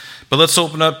But let's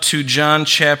open up to John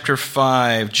chapter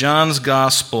 5, John's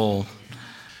Gospel.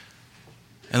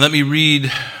 And let me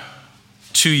read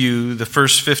to you the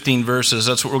first 15 verses.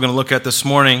 That's what we're going to look at this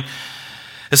morning.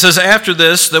 It says, "After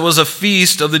this, there was a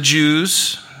feast of the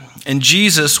Jews, and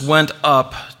Jesus went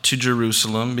up to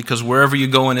Jerusalem," because wherever you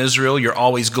go in Israel, you're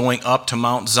always going up to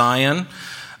Mount Zion.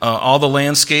 All the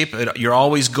landscape, you're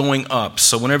always going up.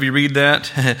 So whenever you read that,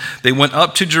 they went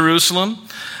up to Jerusalem.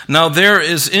 "Now there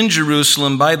is in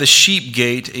Jerusalem by the sheep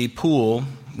gate a pool,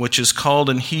 which is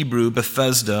called in Hebrew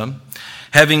Bethesda,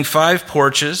 having 5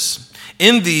 porches.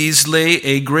 In these lay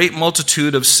a great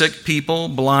multitude of sick people,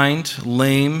 blind,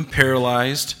 lame,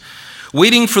 paralyzed,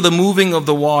 waiting for the moving of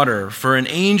the water. For an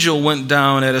angel went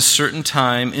down at a certain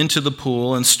time into the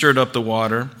pool and stirred up the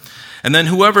water. And then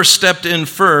whoever stepped in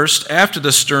first after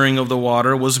the stirring of the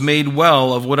water was made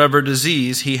well of whatever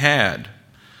disease he had.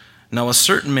 Now a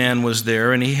certain man was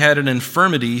there, and he had an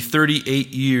infirmity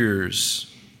 38 years.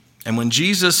 And when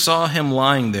Jesus saw him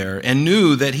lying there and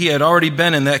knew that he had already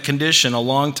been in that condition a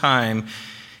long time,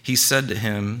 he said to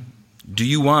him, 'Do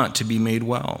you want to be made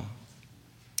well?'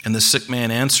 And the sick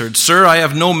man answered, 'Sir, I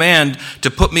have no man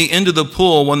to put me into the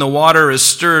pool when the water is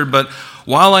stirred, but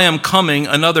while I am coming,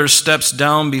 another steps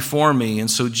down before me.' And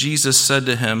so Jesus said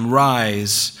to him,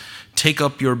 'Rise, take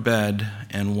up your bed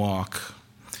and walk.'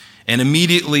 And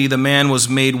immediately the man was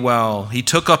made well. He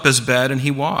took up his bed and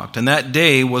he walked. And that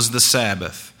day was the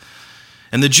Sabbath.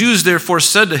 And the Jews therefore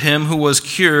said to him who was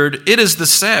cured, 'It is the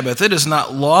Sabbath. It is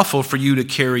not lawful for you to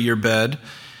carry your bed.'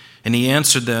 And he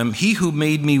answered them, 'He who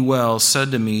made me well said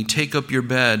to me, Take up your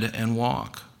bed and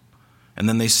walk.' And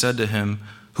then they said to him,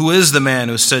 'Who is the man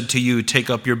who said to you, Take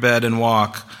up your bed and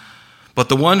walk?' But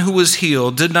the one who was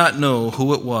healed did not know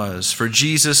who it was, for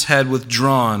Jesus had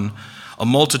withdrawn, a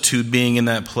multitude being in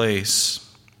that place.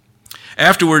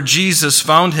 Afterward, Jesus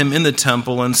found him in the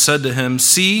temple and said to him,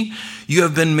 'See, you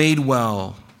have been made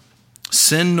well.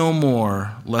 Sin no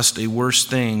more, lest a worse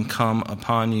thing come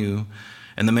upon you.'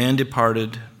 And the man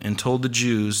departed and told the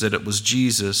Jews that it was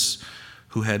Jesus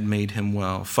who had made him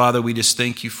well." Father, we just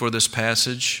thank you for this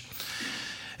passage.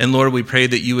 And Lord, we pray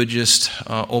that you would just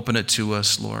open it to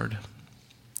us, Lord,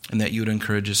 and that you would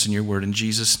encourage us in your word. In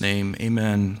Jesus' name,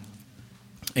 amen.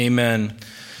 Amen.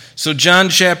 So John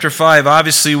chapter 5,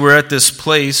 obviously we're at this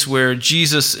place where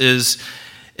Jesus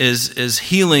is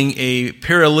healing a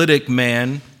paralytic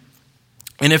man.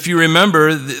 And if you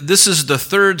remember, this is the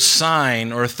third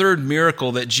sign or third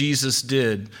miracle that Jesus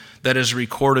did that is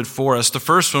recorded for us. The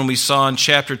first one we saw in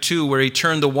chapter 2 where he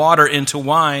turned the water into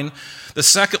wine. The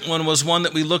second one was one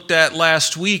that we looked at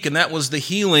last week, and that was the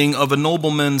healing of a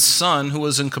nobleman's son who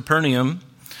was in Capernaum.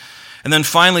 And then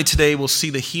finally today we'll see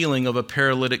the healing of a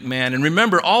paralytic man. And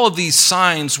remember, all of these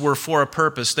signs were for a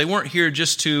purpose. They weren't here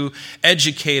just to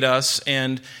educate us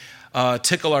and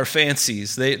tickle our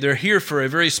fancies. They're here for a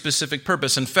very specific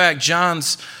purpose. In fact,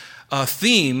 John's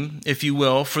theme, if you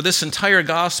will, for this entire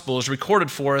gospel is recorded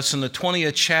for us in the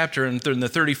 20th chapter and in the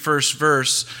 31st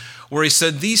verse, where he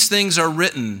said, "These things are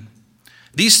written.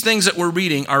 These things that we're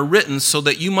reading are written so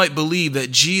that you might believe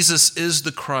that Jesus is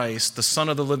the Christ, the Son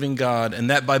of the living God, and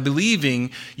that by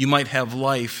believing you might have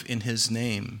life in his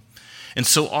name." And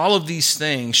so all of these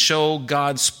things show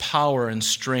God's power and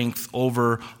strength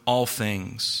over all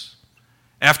things.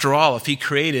 After all, if he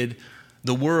created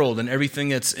the world and everything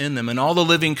that's in them and all the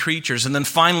living creatures, and then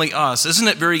finally us, isn't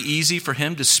it very easy for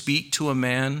him to speak to a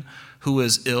man who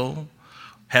is ill,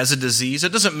 has a disease?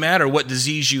 It doesn't matter what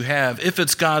disease you have. If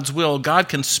it's God's will, God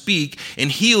can speak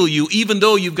and heal you, even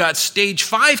though you've got stage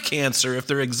 5 cancer, if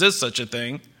there exists such a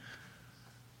thing.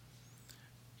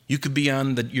 You could be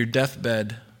on your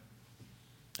deathbed,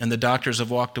 and the doctors have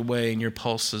walked away, and your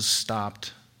pulse has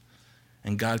stopped,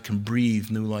 and God can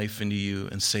breathe new life into you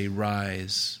and say,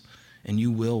 "Rise," and you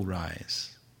will rise,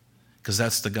 because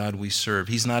that's the God we serve.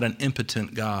 He's not an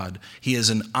impotent God. He is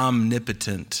an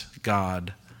omnipotent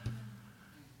God.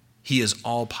 He is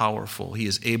all-powerful. He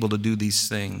is able to do these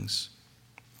things.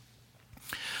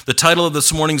 The title of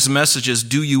this morning's message is,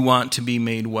 "Do You Want to Be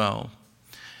Made Well?"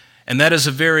 And that is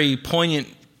a very poignant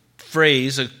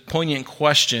phrase, a poignant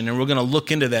question, and we're going to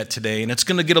look into that today. And it's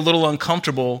going to get a little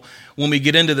uncomfortable when we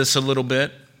get into this a little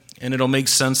bit, and it'll make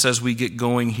sense as we get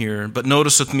going here. But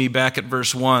notice with me back at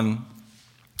verse 1.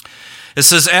 It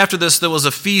says, "After this there was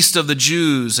a feast of the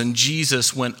Jews, and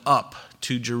Jesus went up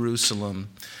to Jerusalem."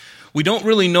 We don't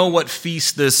really know what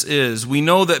feast this is. We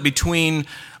know that between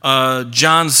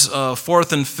John's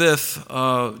 4th and 5th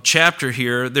chapter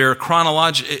here,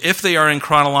 if they are in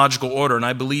chronological order, and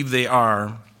I believe they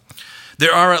are,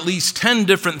 there are at least 10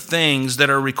 different things that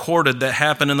are recorded that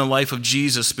happen in the life of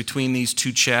Jesus between these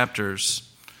two chapters.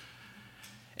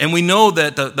 And we know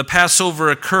that the Passover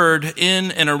occurred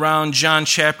in and around John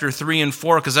chapter 3 and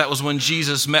 4, because that was when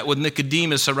Jesus met with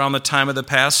Nicodemus around the time of the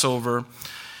Passover.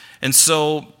 And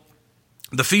so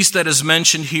the feast that is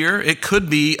mentioned here, it could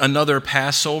be another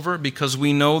Passover, because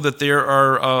we know that there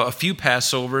are a few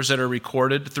Passovers that are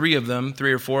recorded, three of them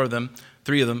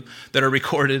that are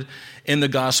recorded in the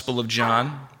Gospel of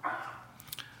John.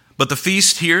 But the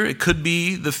feast here, it could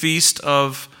be the feast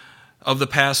of the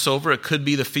Passover. It could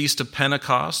be the feast of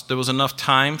Pentecost. There was enough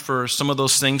time for some of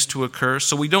those things to occur.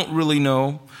 So we don't really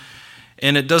know,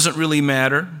 and it doesn't really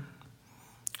matter.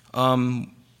 But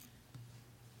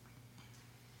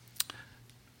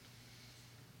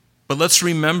let's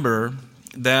remember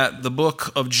that the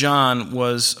book of John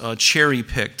was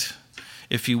cherry-picked,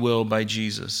 if you will, by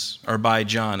John.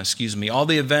 All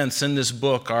the events in this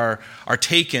book are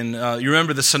taken. You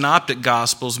remember the Synoptic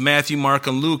Gospels, Matthew, Mark,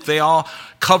 and Luke, they all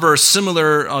cover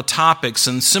similar topics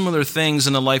and similar things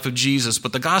in the life of Jesus,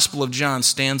 but the Gospel of John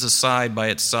stands aside by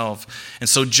itself. And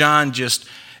so John just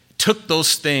took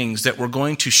those things that were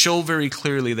going to show very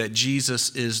clearly that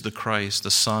Jesus is the Christ, the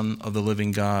Son of the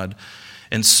living God.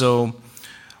 And so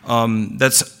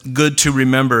that's good to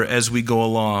remember as we go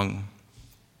along.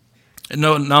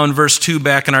 Now in verse 2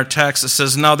 back in our text, it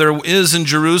says, "Now there is in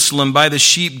Jerusalem by the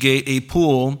sheep gate a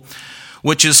pool,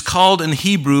 which is called in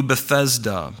Hebrew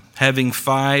Bethesda, having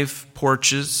 5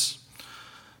 porches."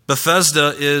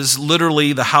 Bethesda is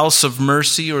literally the house of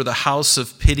mercy or the house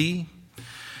of pity.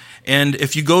 And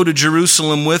if you go to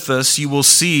Jerusalem with us, you will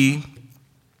see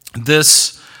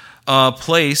this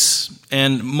place,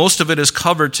 and most of it is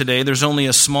covered today. There's only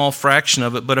a small fraction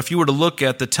of it, but if you were to look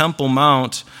at the Temple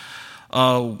Mount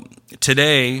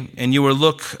today, and you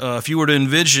were if you were to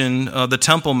envision the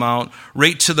Temple Mount,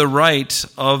 right to the right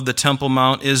of the Temple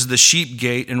Mount is the sheep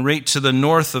gate, and right to the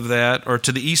north of that, or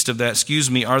to the east of that,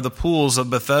 are the pools of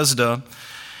Bethesda.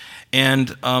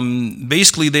 And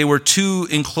basically they were 2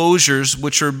 enclosures,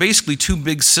 which are basically 2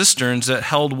 big cisterns that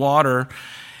held water.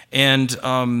 And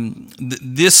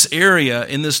this area,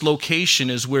 in this location,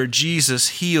 is where Jesus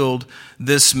healed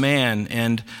this man.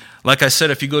 And like I said,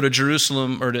 if you go to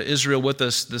Jerusalem or to Israel with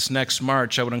us this next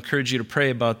March, I would encourage you to pray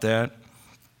about that.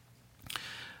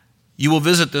 You will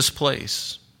visit this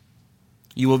place.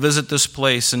 You will visit this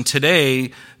place. And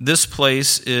today, this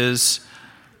place is,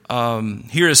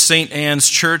 here is St. Anne's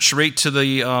Church, right to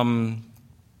the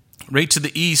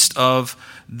east of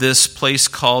this place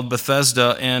called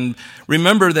Bethesda. And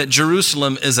remember that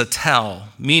Jerusalem is a tell,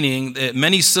 meaning that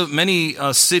many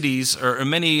cities or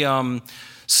many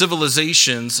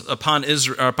civilizations upon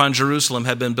Jerusalem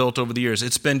have been built over the years.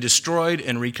 It's been destroyed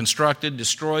and reconstructed,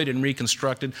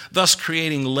 thus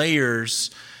creating layers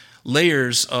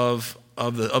of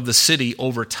the city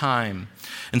over time.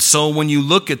 And so when you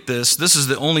look at this is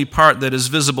the only part that is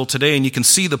visible today, and you can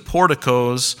see the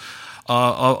porticos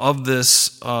of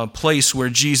this place where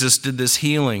Jesus did this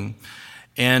healing.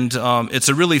 And it's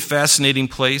a really fascinating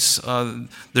place.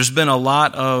 There's been a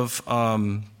lot of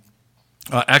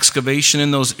excavation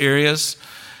in those areas.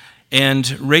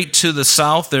 And right to the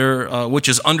south there, which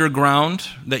is underground,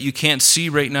 that you can't see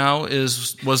right now,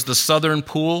 was the southern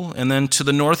pool. And then to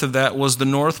the north of that was the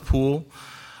north pool,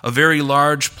 a very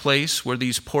large place where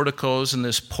these porticos and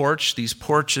these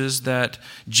porches that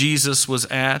Jesus was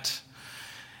at.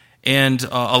 And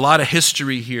a lot of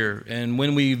history here. And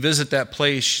when we visit that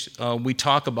place, we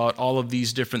talk about all of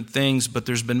these different things, but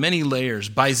there's been many layers.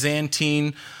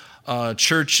 Byzantine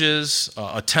churches,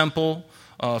 a temple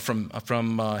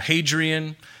from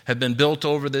Hadrian had been built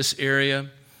over this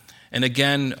area. And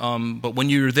again, but when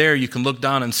you're there, you can look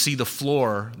down and see the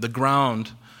floor, the ground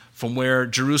from where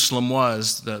Jerusalem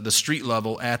was, the street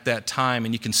level at that time,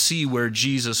 and you can see where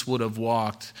Jesus would have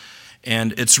walked.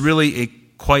 And it's really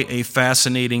quite a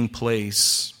fascinating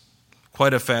place.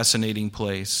 Quite a fascinating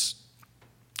place.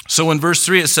 So in verse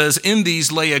 3 it says, "In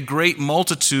these lay a great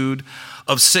multitude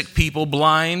of sick people,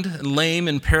 blind, lame,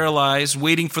 and paralyzed,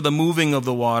 waiting for the moving of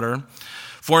the water.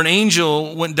 For an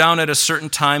angel went down at a certain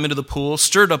time into the pool,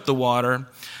 stirred up the water,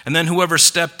 and then whoever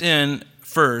stepped in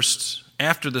first,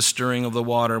 after the stirring of the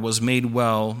water, was made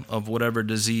well of whatever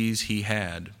disease he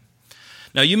had."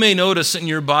 Now you may notice in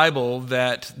your Bible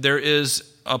that there is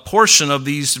a portion of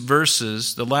these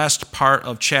verses, the last part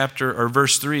of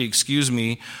verse 3,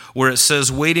 where it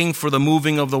says waiting for the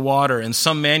moving of the water. In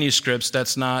some manuscripts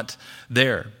that's not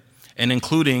there, and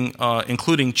including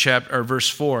verse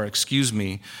 4,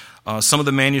 some of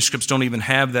the manuscripts don't even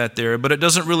have that there, but it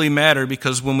doesn't really matter,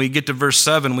 because when we get to verse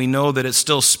 7, we know that it's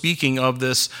still speaking of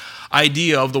this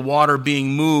idea of the water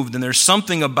being moved. And there's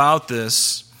something about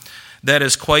this that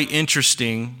is quite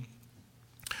interesting.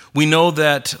 We know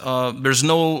that there's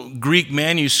no Greek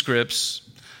manuscripts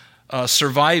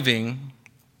surviving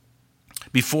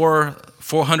before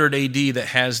 400 AD that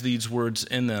has these words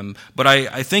in them. But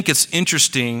I think it's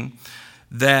interesting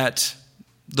that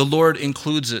the Lord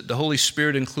includes it, the Holy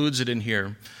Spirit includes it in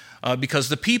here. Because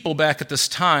the people back at this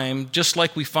time, just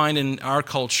like we find in our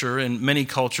culture and many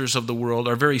cultures of the world,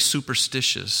 are very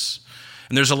superstitious.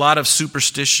 And there's a lot of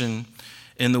superstition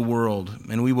in the world,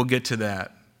 and we will get to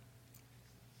that.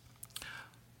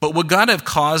 But would God have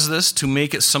caused this to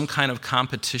make it some kind of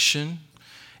competition?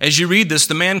 As you read this,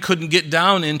 the man couldn't get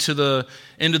down into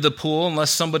the pool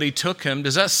unless somebody took him.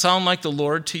 Does that sound like the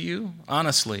Lord to you?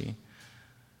 Honestly.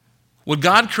 Would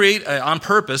God create, on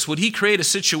purpose, would he create a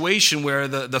situation where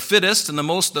the fittest and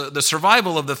the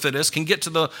survival of the fittest can get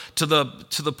to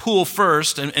the pool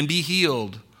first and be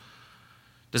healed?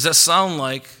 Does that sound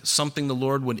like something the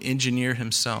Lord would engineer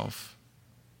himself?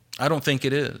 I don't think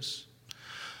it is.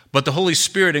 But the Holy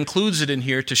Spirit includes it in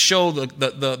here to show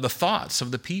the thoughts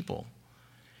of the people.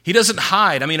 He doesn't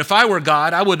hide. I mean, if I were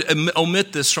God, I would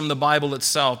omit this from the Bible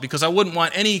itself because I wouldn't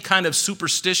want any kind of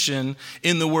superstition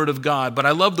in the Word of God. But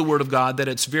I love the Word of God that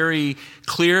it's very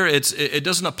clear. It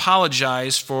doesn't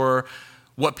apologize for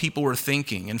what people were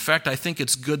thinking. In fact, I think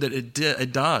it's good that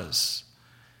it does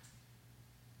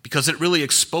because it really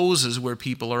exposes where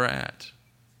people are at.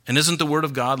 And isn't the Word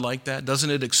of God like that?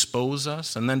 Doesn't it expose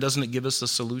us? And then doesn't it give us a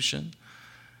solution?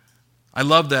 I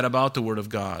love that about the Word of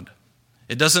God.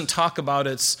 It doesn't talk about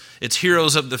its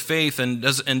heroes of the faith and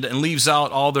leaves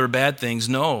out all their bad things.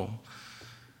 No.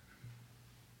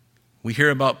 We hear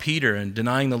about Peter and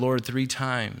denying the Lord 3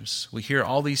 times. We hear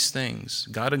all these things.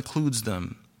 God includes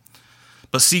them.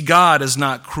 But see, God is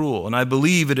not cruel, and I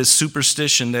believe it is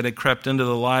superstition that had crept into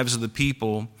the lives of the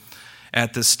people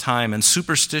at this time, and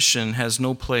superstition has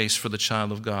no place for the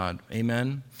child of God.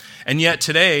 Amen? And yet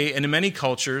today, and in many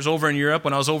cultures, over in Europe,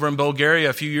 when I was over in Bulgaria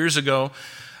a few years ago,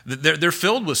 they're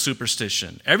filled with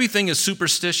superstition. Everything is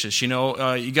superstitious. You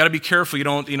got to be careful. You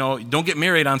don't get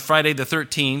married on Friday the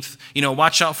 13th.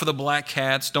 Watch out for the black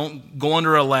cats. Don't go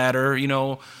under a ladder.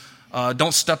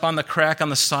 Don't step on the crack on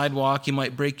the sidewalk. You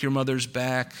might break your mother's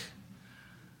back.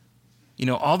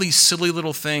 All these silly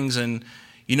little things. And,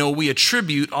 we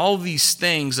attribute all these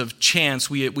things of chance,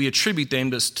 we attribute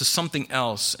them to something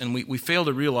else. And we fail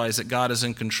to realize that God is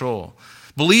in control.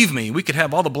 Believe me, we could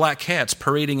have all the black cats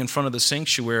parading in front of the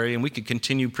sanctuary and we could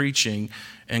continue preaching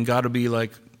and God would be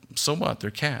like, so what? They're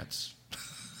cats.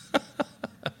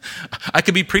 I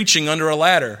could be preaching under a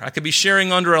ladder. I could be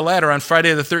sharing under a ladder on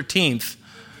Friday the 13th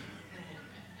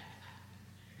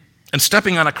and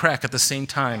stepping on a crack at the same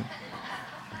time.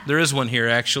 There is one here,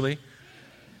 actually.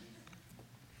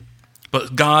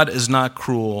 But God is not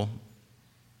cruel.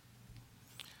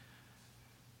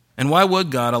 And why would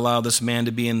God allow this man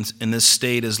to be in this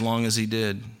state as long as he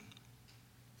did?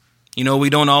 We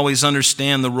don't always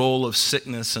understand the role of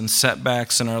sickness and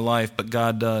setbacks in our life, but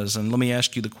God does. And let me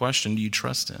ask you the question, do you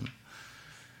trust him?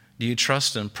 Do you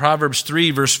trust him? Proverbs 3,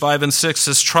 verse 5 and 6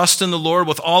 says, trust in the Lord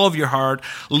with all of your heart.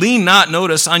 Lean not,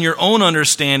 notice, on your own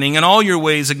understanding. In all your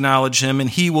ways acknowledge him, and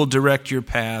he will direct your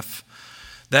path.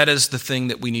 That is the thing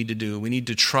that we need to do. We need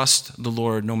to trust the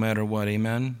Lord no matter what.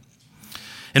 Amen?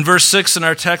 In verse 6 in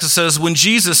our text, it says, when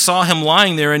Jesus saw him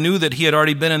lying there and knew that he had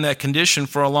already been in that condition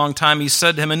for a long time, he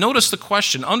said to him, and notice the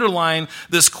question, underline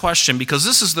this question, because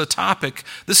this is the topic,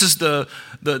 this is the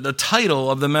title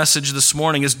of the message this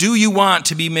morning, is do you want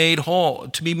to be made whole,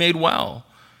 to be made well?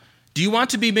 Do you want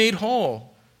to be made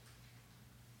whole?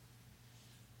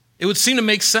 It would seem to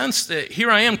make sense that here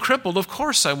I am crippled, of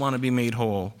course I want to be made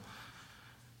whole.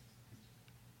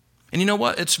 And you know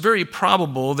what? It's very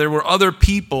probable there were other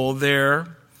people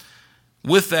there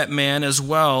with that man as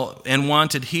well and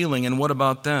wanted healing. And what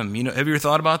about them? Have you ever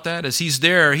thought about that? As he's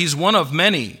there, he's one of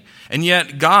many. And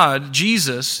yet God,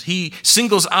 Jesus, he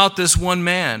singles out this one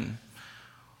man.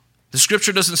 The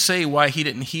scripture doesn't say why he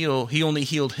didn't heal. He only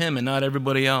healed him and not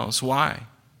everybody else. Why?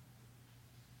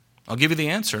 I'll give you the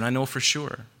answer, and I know for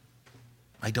sure.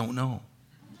 I don't know.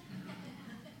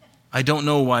 I don't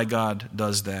know why God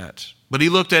does that. But he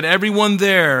looked at everyone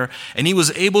there, and he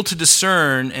was able to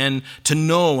discern and to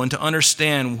know and to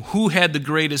understand who had the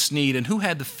greatest need and who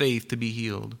had the faith to be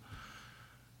healed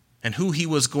and who he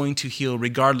was going to heal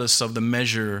regardless of the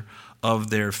measure of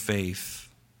their faith.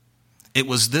 It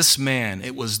was this man.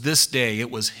 It was this day.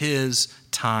 It was his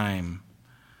time.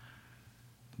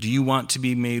 Do you want to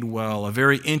be made well? A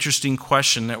very interesting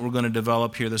question that we're going to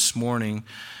develop here this morning.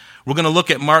 We're going to look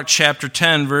at Mark chapter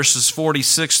 10, verses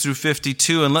 46 through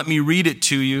 52, and let me read it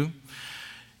to you.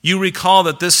 You recall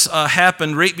that this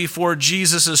happened right before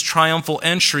Jesus' triumphal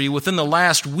entry, within the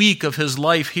last week of his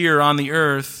life here on the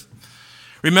earth.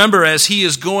 Remember, as he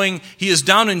is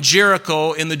down in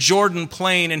Jericho in the Jordan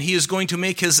plain, and he is going to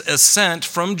make his ascent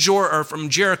from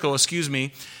Jericho.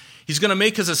 He's going to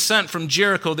make his ascent from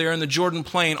Jericho there in the Jordan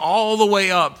plain all the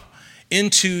way up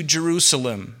into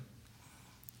Jerusalem.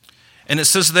 And it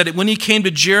says that when he came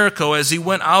to Jericho, as he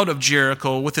went out of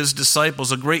Jericho with his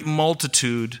disciples, a great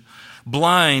multitude,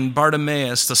 blind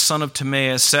Bartimaeus, the son of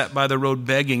Timaeus, sat by the road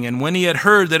begging. And when he had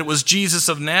heard that it was Jesus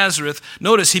of Nazareth,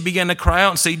 notice he began to cry out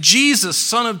and say, Jesus,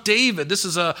 son of David. This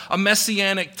is a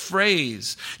messianic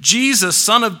phrase. Jesus,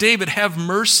 son of David, have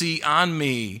mercy on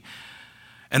me.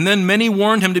 And then many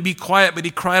warned him to be quiet, but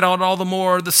he cried out all the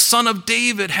more, the son of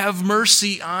David, have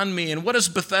mercy on me. And what does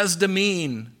Bethesda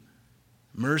mean?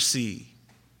 Mercy.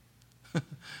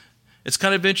 It's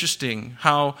kind of interesting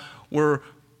how we're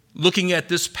looking at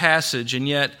this passage, and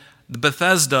yet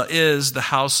Bethesda is the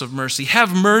house of mercy.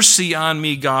 Have mercy on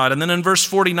me, God. And then in verse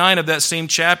 49 of that same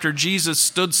chapter, Jesus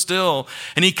stood still,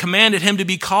 and he commanded him to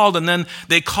be called. And then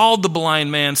they called the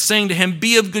blind man, saying to him,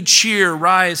 be of good cheer,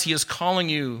 rise, he is calling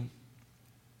you.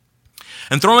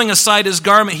 And throwing aside his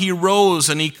garment, he rose,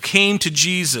 and he came to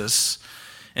Jesus.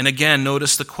 And again,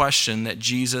 notice the question that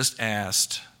Jesus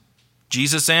asked.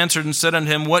 Jesus answered and said unto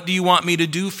him, what do you want me to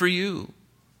do for you?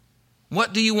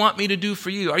 What do you want me to do for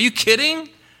you? Are you kidding?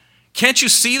 Can't you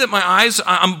see that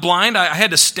I'm blind? I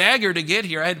had to stagger to get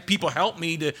here. I had people help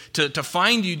me to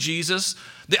find you, Jesus.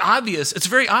 It's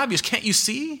very obvious. Can't you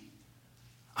see?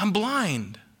 I'm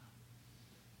blind.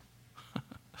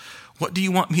 What do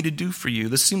you want me to do for you?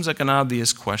 This seems like an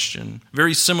obvious question.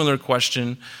 Very similar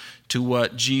question to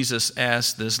what Jesus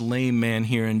asked this lame man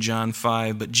here in John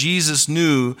 5. But Jesus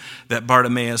knew that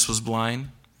Bartimaeus was blind.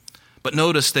 But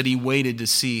notice that he waited to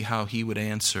see how he would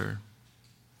answer.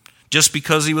 Just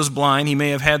because he was blind, he may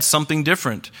have had something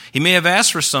different. He may have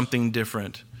asked for something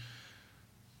different.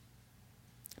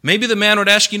 Maybe the man would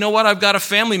ask, you know what, I've got a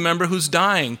family member who's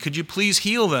dying. Could you please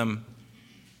heal them?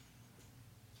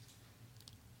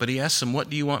 But he asks him, what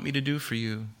do you want me to do for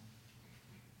you?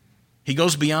 He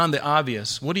goes beyond the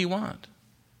obvious. What do you want?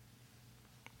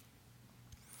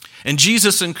 And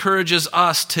Jesus encourages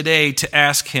us today to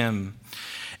ask him.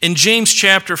 In James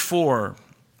chapter 4,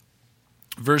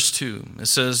 verse 2, it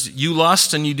says, you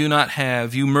lust and you do not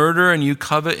have. You murder and you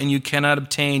covet and you cannot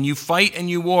obtain. You fight and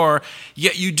you war,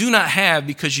 yet you do not have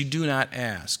because you do not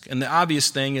ask. And the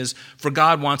obvious thing is, for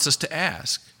God wants us to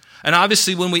ask. And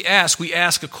obviously when we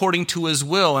ask according to his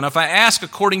will. And if I ask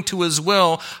according to his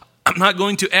will, I'm not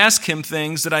going to ask him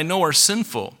things that I know are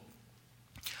sinful.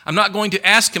 I'm not going to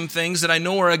ask him things that I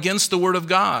know are against the word of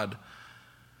God.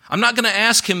 I'm not going to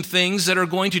ask him things that are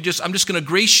I'm just going to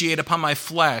gratiate upon my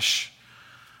flesh.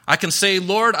 I can say,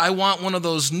 Lord, I want one of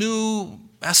those new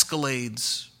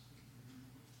Escalades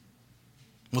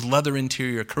with leather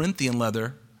interior, Corinthian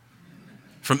leather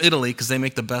from Italy, because they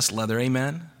make the best leather,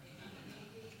 amen?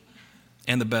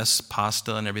 And the best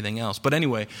pasta and everything else. But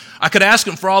anyway, I could ask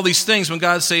him for all these things when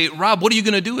God say, Rob, what are you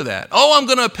going to do with that? Oh, I'm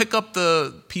going to pick up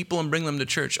the people and bring them to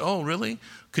church. Oh, really?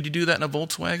 Could you do that in a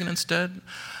Volkswagen instead?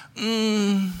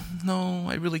 No,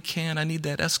 I really can't. I need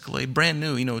that Escalade, brand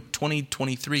new,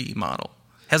 2023 model.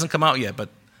 Hasn't come out yet, but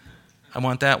I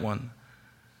want that one.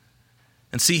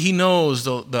 And see, he knows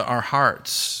our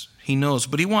hearts. He knows,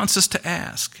 but he wants us to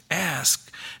ask. Ask.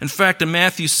 In fact, in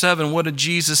Matthew 7, what did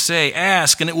Jesus say?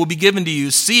 Ask, and it will be given to you.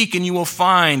 Seek, and you will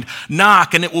find.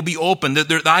 Knock, and it will be opened.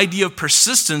 The idea of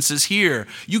persistence is here.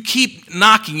 You keep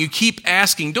knocking. You keep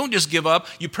asking. Don't just give up.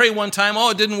 You pray one time,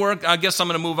 oh, it didn't work. I guess I'm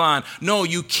going to move on. No,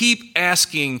 you keep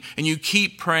asking, and you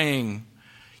keep praying.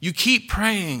 You keep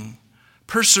praying.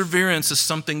 Perseverance is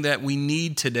something that we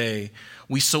need today.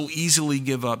 We so easily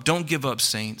give up. Don't give up,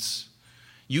 saints.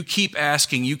 You keep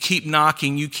asking, you keep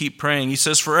knocking, you keep praying. He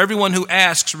says, for everyone who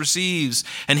asks receives,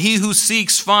 and he who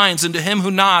seeks finds, and to him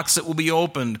who knocks it will be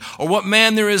opened. Or what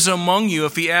man there is among you,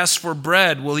 if he asks for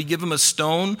bread, will he give him a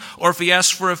stone? Or if he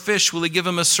asks for a fish, will he give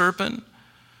him a serpent?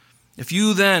 If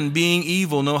you then, being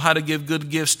evil, know how to give good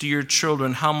gifts to your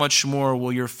children, how much more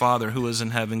will your Father who is in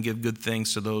heaven give good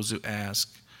things to those who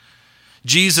ask?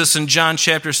 Jesus in John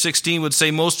chapter 16 would say,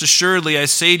 most assuredly I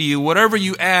say to you, whatever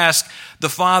you ask the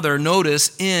Father,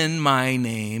 notice, in my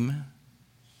name,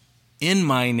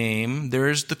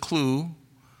 there's the clue.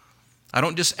 I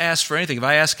don't just ask for anything. If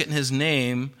I ask it in his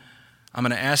name, I'm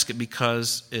going to ask it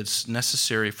because it's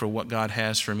necessary for what God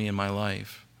has for me in my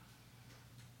life.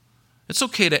 It's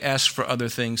okay to ask for other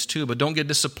things too, but don't get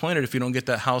disappointed if you don't get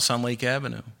that house on Lake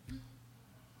Avenue.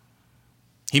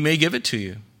 He may give it to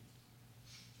you.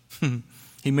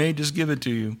 He may just give it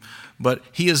to you. But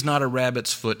he is not a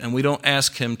rabbit's foot, and we don't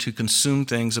ask him to consume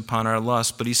things upon our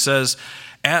lust. But he says,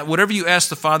 whatever you ask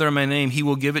the Father in my name, he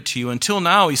will give it to you. Until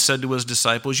now, he said to his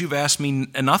disciples, you've asked me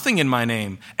nothing in my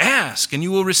name. Ask, and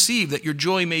you will receive, that your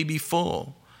joy may be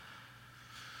full.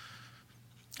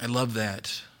 I love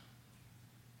that.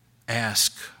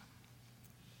 Ask.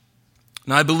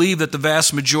 Now, I believe that the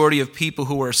vast majority of people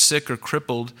who are sick or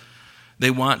crippled, they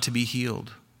want to be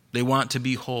healed. They want to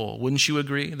be whole. Wouldn't you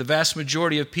agree? The vast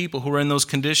majority of people who are in those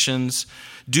conditions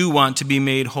do want to be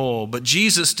made whole. But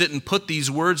Jesus didn't put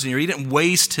these words in here. He didn't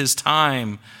waste his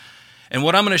time. And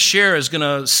what I'm going to share is going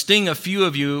to sting a few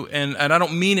of you, and I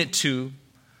don't mean it to.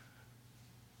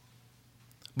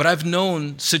 But I've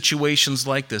known situations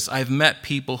like this. I've met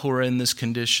people who are in this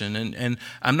condition. And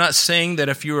I'm not saying that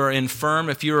if you are infirm,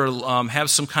 if you have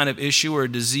some kind of issue or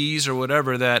disease or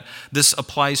whatever, that this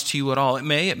applies to you at all. It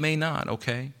may not,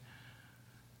 okay?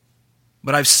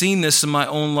 But I've seen this in my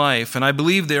own life, and I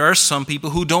believe there are some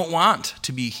people who don't want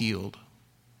to be healed.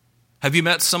 Have you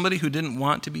met somebody who didn't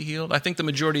want to be healed? I think the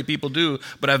majority of people do,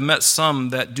 but I've met some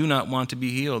that do not want to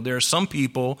be healed. There are some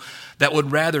people that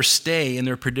would rather stay in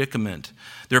their predicament.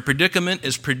 Their predicament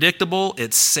is predictable,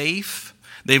 it's safe.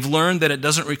 They've learned that it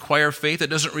doesn't require faith, it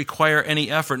doesn't require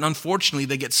any effort. And unfortunately,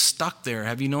 they get stuck there.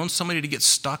 Have you known somebody to get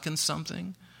stuck in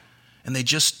something? And they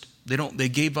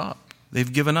gave up.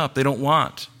 They've given up. They don't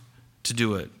want to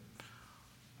do it.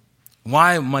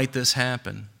 Why might this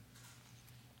happen?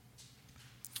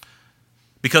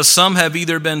 Because some have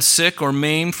either been sick or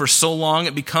maimed for so long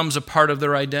it becomes a part of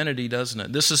their identity, doesn't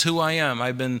it? This is who I am.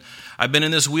 I've been in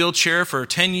this wheelchair for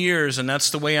 10 years, and that's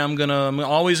the way I'm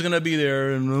always gonna be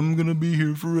there, and I'm gonna be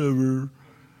here forever.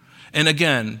 And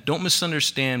again, don't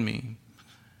misunderstand me.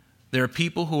 There are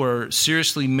people who are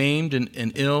seriously maimed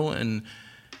and ill,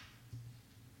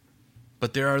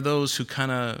 but there are those who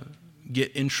kind of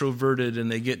get introverted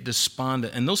and they get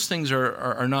despondent, and those things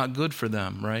are not good for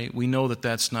them, right? We know that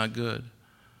that's not good.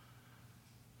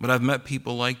 But I've met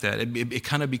people like that. It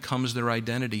kind of becomes their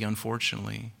identity,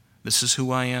 unfortunately. This is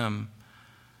who I am.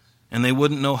 And they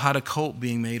wouldn't know how to cope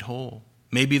being made whole.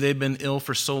 Maybe they've been ill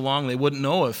for so long, they wouldn't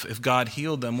know if God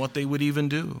healed them, what they would even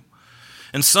do.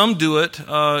 And some do it,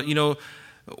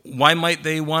 why might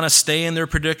they want to stay in their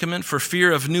predicament? For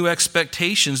fear of new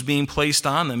expectations being placed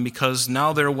on them, because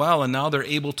now they're well and now they're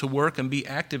able to work and be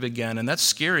active again. And that's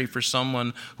scary for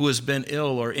someone who has been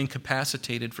ill or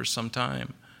incapacitated for some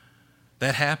time.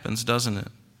 That happens, doesn't it?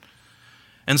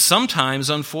 And sometimes,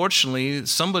 unfortunately,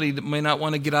 somebody may not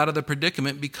want to get out of the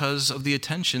predicament because of the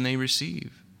attention they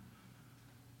receive.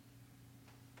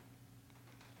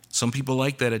 Some people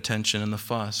like that attention and the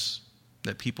fuss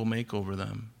that people make over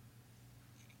them.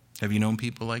 Have you known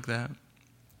people like that?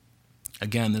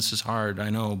 Again, this is hard, I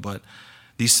know, but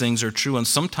these things are true. And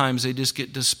sometimes they just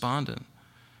get despondent.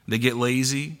 They get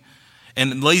lazy.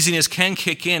 And laziness can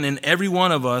kick in every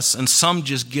one of us, and some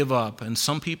just give up. And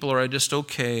some people are just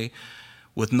okay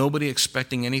with nobody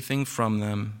expecting anything from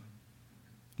them.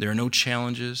 There are no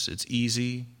challenges. It's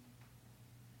easy.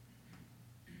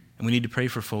 And we need to pray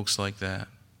for folks like that.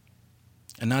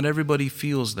 And not everybody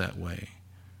feels that way.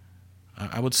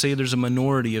 I would say there's a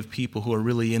minority of people who are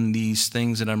really in these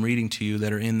things that I'm reading to you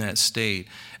that are in that state.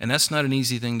 And that's not an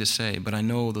easy thing to say, but I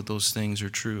know that those things are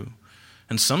true.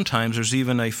 And sometimes there's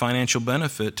even a financial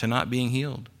benefit to not being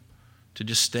healed, to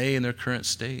just stay in their current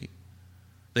state.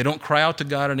 They don't cry out to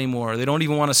God anymore. They don't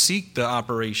even want to seek the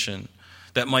operation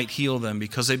that might heal them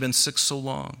because they've been sick so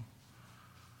long.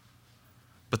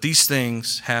 But these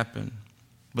things happen.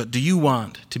 But do you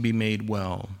want to be made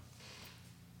well?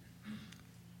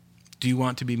 Do you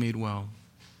want to be made well?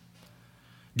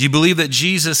 Do you believe that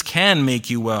Jesus can make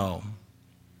you well?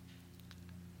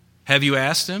 Have you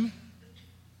asked him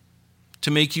to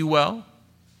make you well?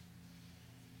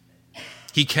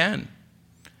 He can.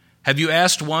 Have you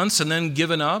asked once and then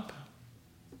given up?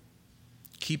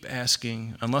 Keep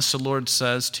asking, unless the Lord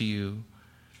says to you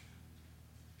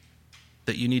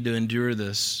that you need to endure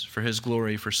this for his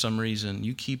glory for some reason.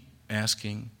 You keep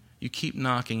asking. You keep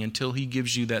knocking until he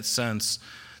gives you that sense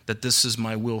that this is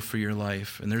my will for your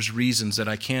life. And there's reasons that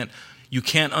you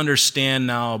can't understand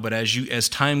now, but as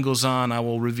time goes on, I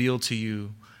will reveal to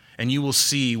you. And you will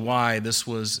see why this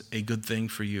was a good thing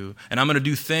for you. And I'm going to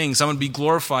do things. I'm going to be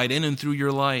glorified in and through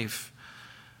your life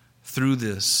through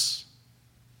this.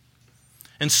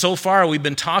 And so far, we've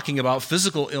been talking about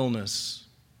physical illness.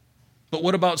 But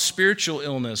what about spiritual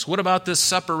illness? What about this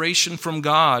separation from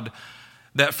God?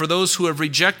 That for those who have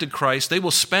rejected Christ, they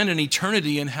will spend an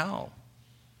eternity in hell.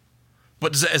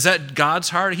 But is that God's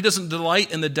heart? He doesn't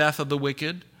delight in the death of the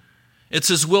wicked. It's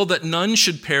his will that none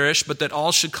should perish, but that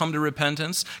all should come to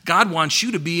repentance. God wants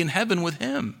you to be in heaven with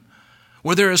him,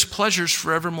 where there is pleasures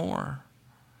forevermore.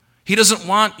 He doesn't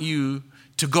want you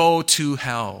to go to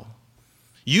hell.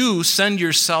 You send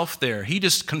yourself there. He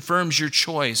just confirms your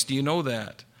choice. Do you know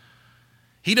that?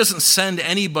 He doesn't send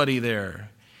anybody there.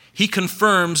 He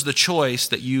confirms the choice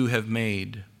that you have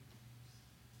made.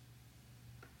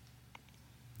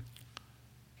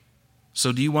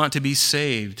 So do you want to be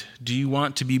saved? Do you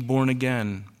want to be born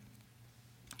again?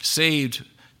 Saved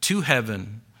to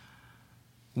heaven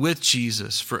with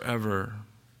Jesus forever,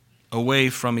 away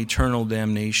from eternal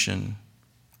damnation.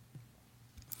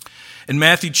 In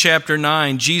Matthew chapter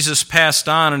 9, Jesus passed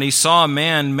on and he saw a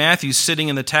man, Matthew, sitting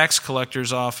in the tax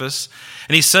collector's office.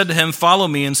 And he said to him, "Follow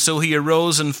me." And so he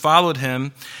arose and followed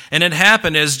him. And it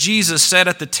happened as Jesus sat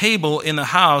at the table in the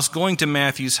house, going to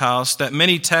Matthew's house, that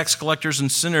many tax collectors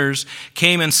and sinners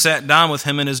came and sat down with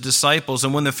him and his disciples.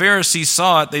 And when the Pharisees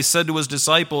saw it, they said to his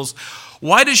disciples,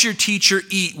 "Why does your teacher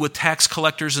eat with tax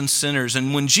collectors and sinners?"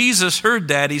 And when Jesus heard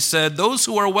that, he said, "Those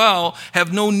who are well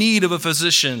have no need of a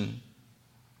physician,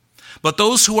 but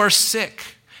those who are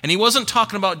sick." And he wasn't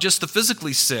talking about just the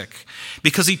physically sick,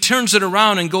 because he turns it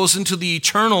around and goes into the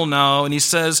eternal now, and he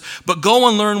says, "But go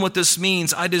and learn what this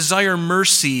means. I desire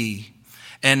mercy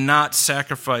and not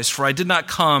sacrifice, for I did not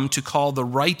come to call the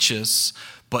righteous,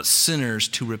 but sinners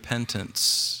to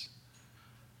repentance."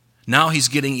 Now he's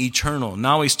getting eternal.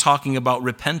 Now he's talking about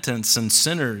repentance and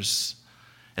sinners.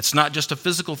 It's not just a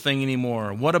physical thing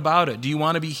anymore. What about it? Do you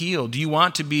want to be healed? Do you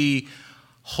want to be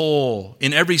whole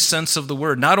in every sense of the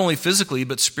word, not only physically,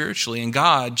 but spiritually? And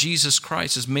God, Jesus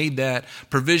Christ, has made that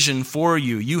provision for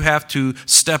you. You have to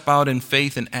step out in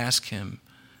faith and ask him.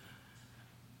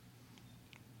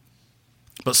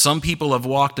 But some people have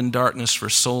walked in darkness for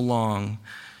so long,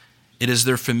 it is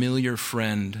their familiar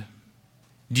friend.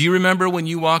 Do you remember when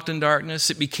you walked in darkness?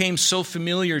 It became so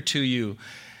familiar to you.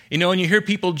 You know, and you hear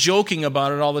people joking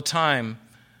about it all the time.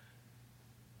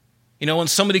 You know, when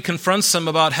somebody confronts them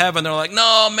about heaven, they're like,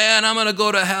 "No, man, I'm going to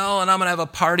go to hell and I'm going to have a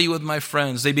party with my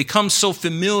friends." They become so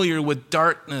familiar with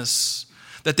darkness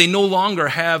that they no longer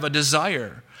have a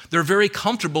desire. They're very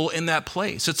comfortable in that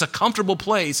place. It's a comfortable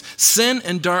place. Sin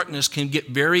and darkness can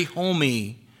get very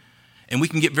homey, and we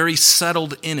can get very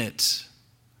settled in it.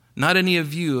 Not any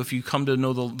of you, if you come to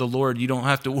know the Lord, you don't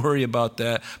have to worry about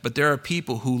that. But there are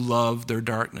people who love their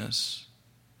darkness.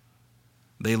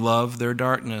 They love their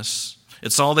darkness.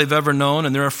 It's all they've ever known,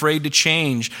 and they're afraid to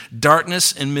change.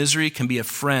 Darkness and misery can be a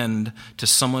friend to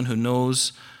someone who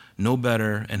knows no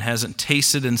better and hasn't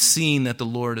tasted and seen that the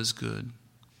Lord is good.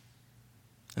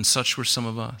 And such were some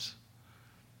of us.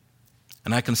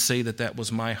 And I can say that that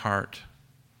was my heart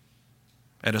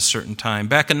at a certain time.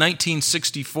 Back in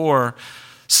 1964,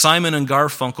 Simon and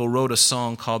Garfunkel wrote a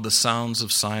song called "The Sounds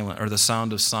of Silence," or "The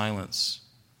Sound of Silence."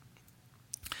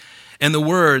 And the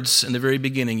words in the very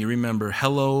beginning, you remember,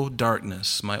 "Hello,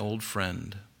 darkness, my old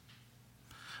friend.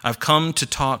 I've come to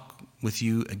talk with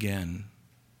you again."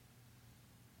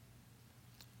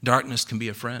 Darkness can be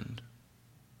a friend.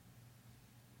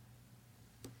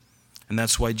 And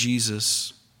that's why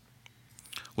Jesus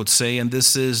would say, "And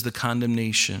this is the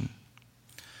condemnation,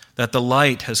 that the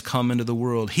light has come into the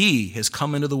world." He has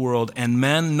come into the world, and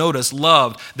men, notice,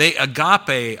 loved. They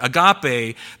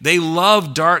agape, they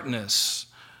loved darkness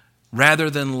rather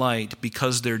than light,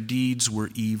 because their deeds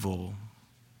were evil.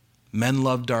 Men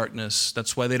love darkness.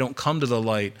 That's why they don't come to the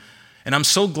light. And I'm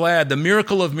so glad, the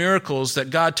miracle of miracles,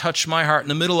 that God touched my heart in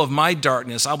the middle of my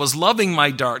darkness. I was loving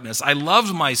my darkness. I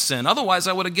loved my sin. Otherwise,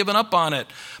 I would have given up on it.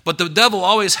 But the devil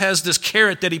always has this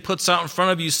carrot that he puts out in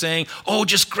front of you saying, "Oh,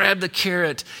 just grab the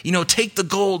carrot. You know, take the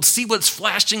gold. See what's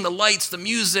flashing, the lights, the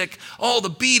music. Oh, the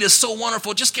beat is so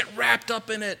wonderful. Just get wrapped up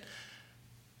in it.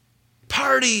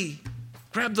 Party.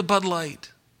 Grab the Bud Light."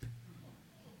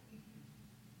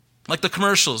 Like the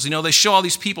commercials, you know, they show all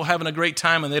these people having a great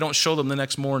time and they don't show them the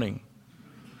next morning.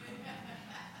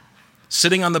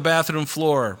 Sitting on the bathroom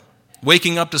floor,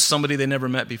 waking up to somebody they never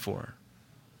met before.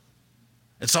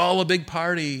 It's all a big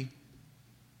party,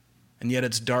 and yet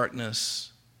it's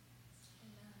darkness.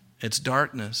 It's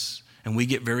darkness, and we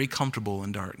get very comfortable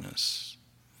in darkness.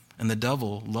 And the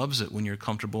devil loves it when you're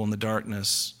comfortable in the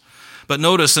darkness. But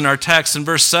notice in our text in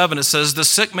verse 7, it says, "The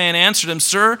sick man answered him,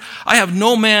 'Sir, I have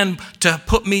no man to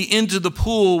put me into the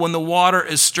pool when the water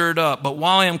is stirred up. But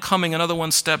while I am coming, another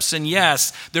one steps in.'"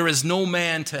 Yes, there is no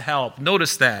man to help.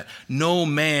 Notice that. No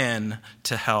man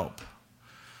to help.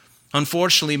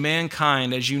 Unfortunately,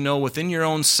 mankind, as you know, within your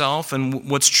own self and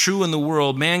what's true in the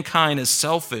world, mankind is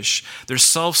selfish. They're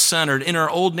self-centered. In our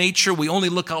old nature, we only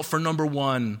look out for number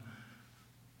one,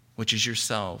 which is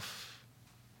yourself.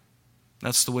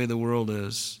 That's the way the world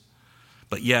is.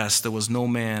 But yes, there was no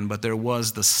man, but there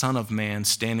was the Son of Man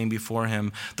standing before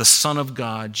him, the Son of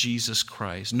God, Jesus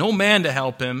Christ. No man to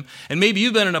help him. And maybe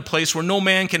you've been in a place where no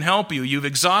man can help you. You've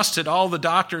exhausted all the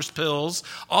doctor's pills,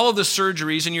 all of the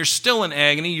surgeries, and you're still in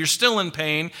agony, you're still in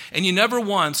pain, and you never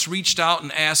once reached out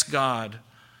and asked God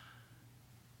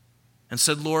and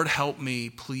said, Lord, help me,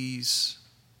 please.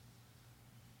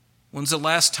 When's the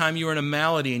last time you were in a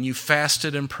malady and you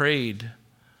fasted and prayed?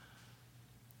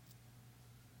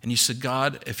 And you said,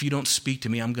 God, if you don't speak to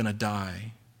me, I'm going to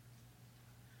die.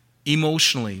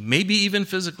 Emotionally, maybe even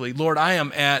physically. Lord, I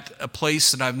am at a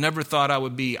place that I've never thought I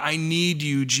would be. I need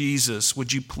you, Jesus.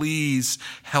 Would you please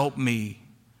help me?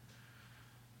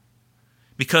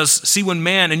 Because, see, when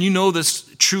man, and you know this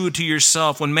true to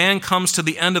yourself, when man comes to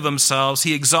the end of himself,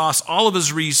 he exhausts all of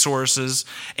his resources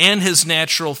and his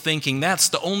natural thinking. That's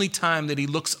the only time that he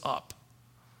looks up.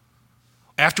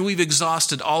 After we've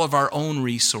exhausted all of our own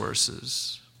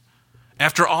resources,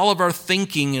 after all of our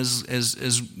thinking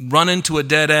is run into a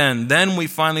dead end, then we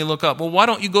finally look up. Well, why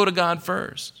don't you go to God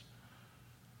first?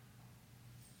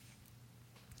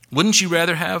 Wouldn't you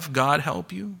rather have God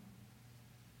help you?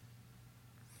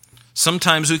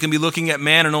 Sometimes we can be looking at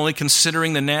man and only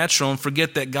considering the natural and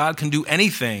forget that God can do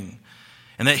anything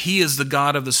and that he is the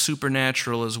God of the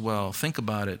supernatural as well. Think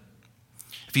about it.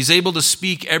 If he's able to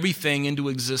speak everything into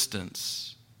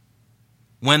existence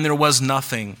when there was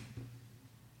nothing,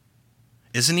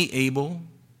 isn't he able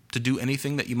to do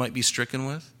anything that you might be stricken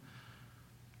with?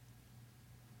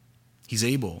 He's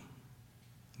able.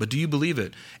 But do you believe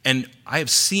it? And I have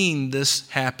seen this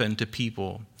happen to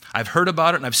people. I've heard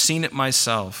about it and I've seen it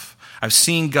myself. I've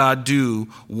seen God do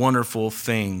wonderful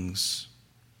things.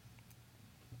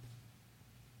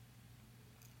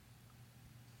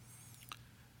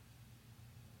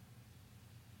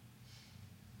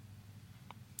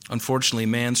 Unfortunately,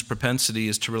 man's propensity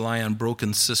is to rely on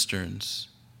broken cisterns,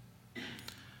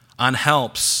 on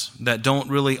helps that don't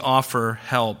really offer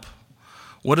help.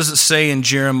 What does it say in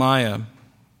Jeremiah?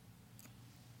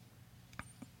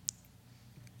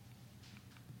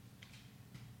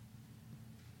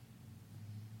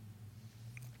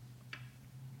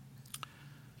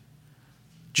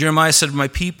 Jeremiah said, my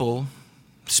people,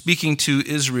 speaking to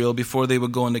Israel before they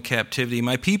would go into captivity,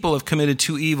 my people have committed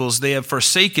two evils. They have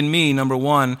forsaken me, number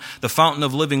one, the fountain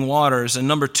of living waters, and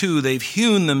number two, they've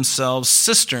hewn themselves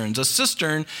cisterns. A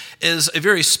cistern is a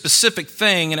very specific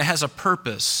thing, and it has a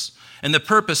purpose. And the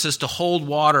purpose is to hold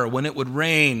water. When it would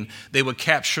rain, they would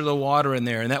capture the water in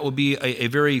there, and that would be a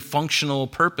very functional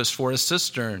purpose for a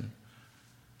cistern.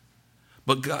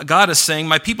 But God is saying,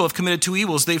 my people have committed two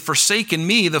evils. They've forsaken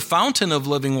me, the fountain of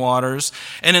living waters,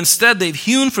 and instead they've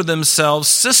hewn for themselves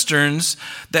cisterns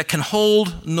that can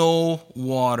hold no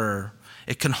water.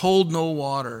 It can hold no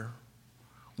water.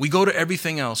 We go to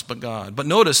everything else but God. But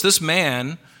notice, this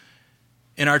man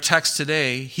in our text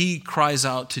today, he cries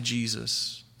out to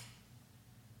Jesus.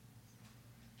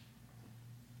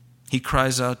 He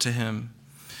cries out to him.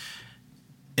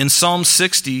 In Psalm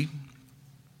 60,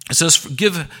 it says,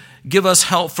 Give us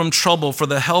help from trouble, for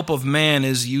the help of man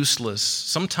is useless.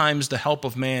 Sometimes the help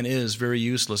of man is very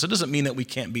useless. It doesn't mean that we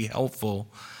can't be helpful.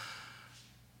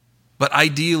 But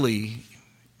ideally,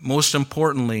 most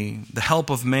importantly, the help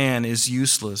of man is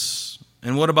useless.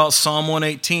 And what about Psalm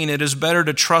 118? It is better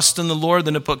to trust in the Lord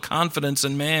than to put confidence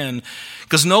in man.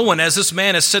 Because no one, as this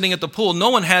man is sitting at the pool,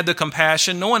 no one had the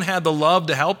compassion, no one had the love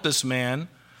to help this man.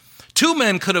 Two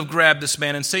men could have grabbed this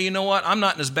man and say, you know what, I'm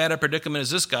not in as bad a predicament as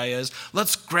this guy is.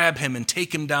 Let's grab him and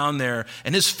take him down there.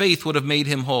 And his faith would have made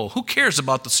him whole. Who cares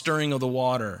about the stirring of the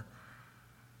water?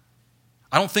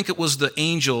 I don't think it was the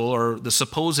angel or the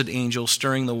supposed angel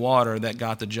stirring the water that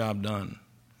got the job done.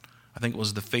 I think it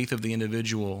was the faith of the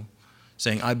individual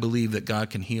saying, I believe that God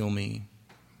can heal me.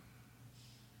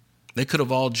 They could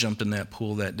have all jumped in that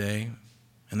pool that day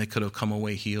and they could have come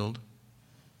away healed.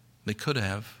 They could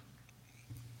have.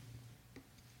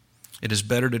 It is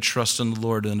better to trust in the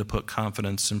Lord than to put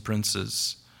confidence in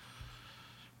princes.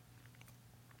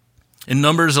 In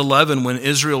Numbers 11, when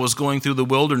Israel was going through the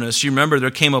wilderness, you remember there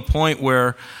came a point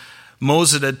where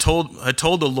Moses had told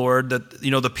the Lord that,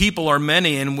 the people are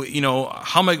many, and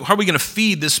how are we going to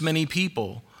feed this many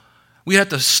people? We have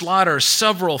to slaughter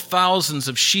several thousands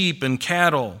of sheep and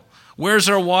cattle. Where's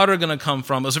our water going to come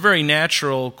from? It was a very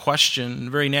natural question, a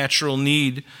very natural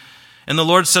need. And the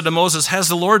Lord said to Moses, has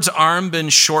the Lord's arm been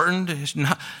shortened?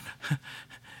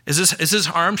 Is his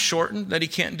arm shortened that he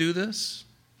can't do this?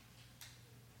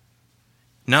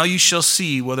 Now you shall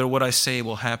see whether what I say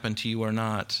will happen to you or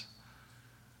not.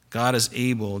 God is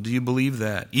able. Do you believe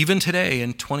that? Even today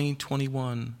in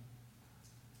 2021,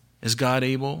 is God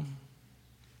able?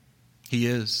 He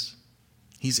is.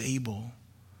 He's able.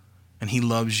 And he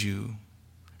loves you.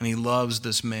 And he loves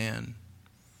this man.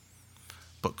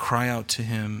 But cry out to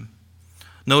him.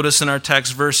 Notice in our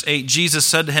text, verse 8, Jesus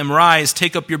said to him, "Rise,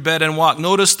 take up your bed and walk."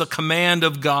 Notice the command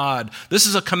of God. This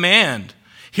is a command.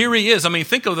 Here he is. I mean,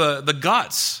 think of the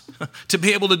guts to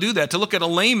be able to do that, to look at a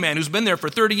lame man who's been there for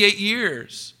 38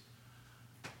 years.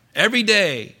 Every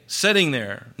day, sitting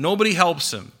there. Nobody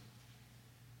helps him.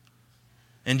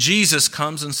 And Jesus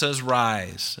comes and says,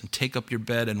 "Rise and take up your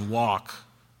bed and walk."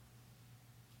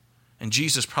 And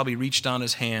Jesus probably reached down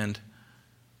his hand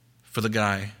for the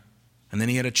guy. And then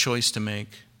he had a choice to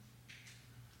make.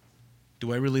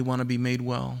 Do I really want to be made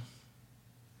well?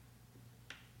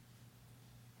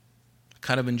 I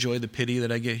kind of enjoy the pity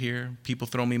that I get here. People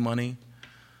throw me money.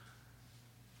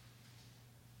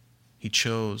 He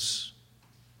chose.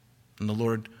 And the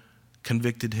Lord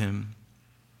convicted him.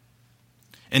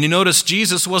 And you notice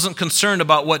Jesus wasn't concerned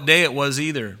about what day it was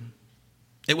either.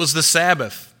 It was the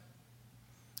Sabbath.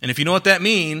 And if you know what that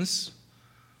means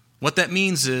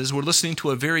is we're listening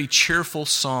to a very cheerful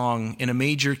song in a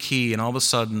major key, and all of a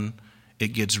sudden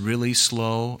it gets really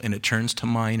slow and it turns to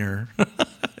minor.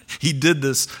 He did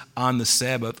this on the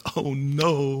Sabbath. Oh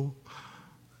no.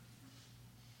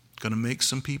 Gonna make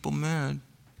some people mad.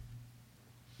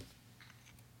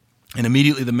 And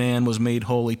immediately the man was made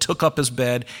whole. He took up his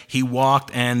bed, he walked,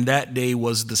 and that day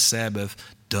was the Sabbath.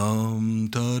 Dum,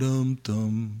 da, dum,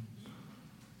 dum.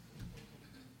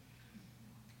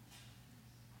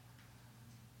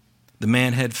 The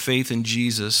man had faith in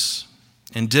Jesus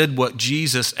and did what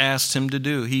Jesus asked him to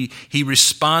do. He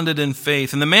responded in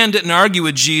faith. And the man didn't argue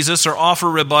with Jesus or offer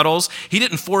rebuttals. He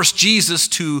didn't force Jesus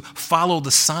to follow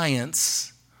the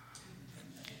science.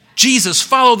 Jesus,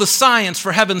 follow the science,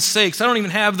 for heaven's sakes. I don't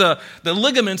even have the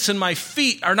ligaments in my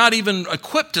feet are not even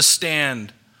equipped to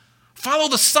stand. Follow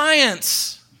the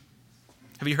science.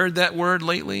 Have you heard that word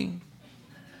lately?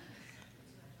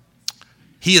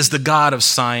 He is the God of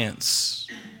science.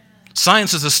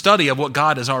 Science is a study of what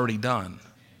God has already done.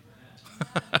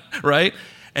 Right?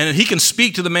 And he can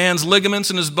speak to the man's ligaments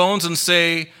and his bones and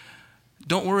say,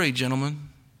 "Don't worry, gentlemen.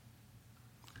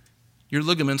 Your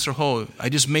ligaments are whole. I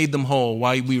just made them whole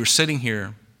while we were sitting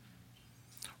here.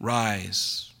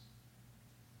 Rise."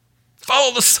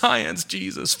 Follow the science,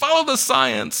 Jesus. Follow the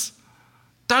science.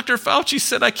 Dr. Fauci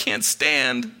said I can't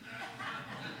stand.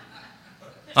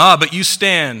 But you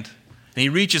stand. And he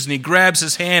reaches and he grabs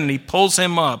his hand and he pulls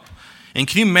him up. And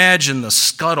can you imagine the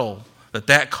scuttle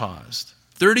that caused?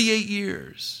 38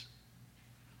 years.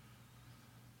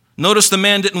 Notice the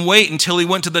man didn't wait until he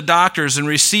went to the doctors and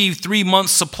received 3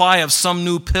 months' supply of some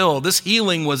new pill. This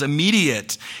healing was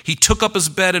immediate. He took up his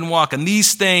bed and walked, and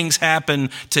these things happen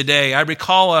today. I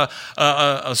recall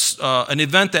an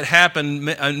event that happened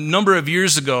a number of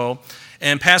years ago,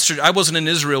 and I wasn't in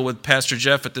Israel with Pastor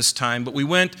Jeff at this time, but he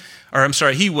went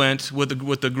with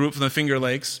the group from the Finger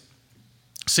Lakes,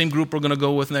 same group we're going to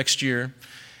go with next year.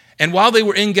 And while they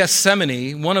were in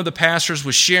Gethsemane, one of the pastors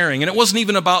was sharing, and it wasn't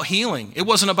even about healing. It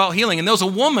wasn't about healing. And there was a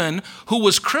woman who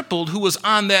was crippled who was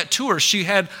on that tour. She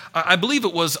had, I believe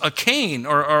it was a cane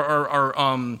or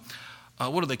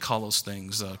what do they call those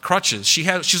things? Crutches. She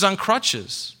was on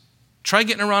crutches. Try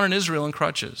getting around in Israel in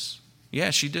crutches. Yeah,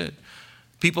 she did.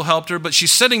 People helped her, but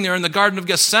she's sitting there in the Garden of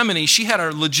Gethsemane. She had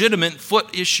a legitimate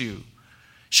foot issue.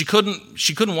 She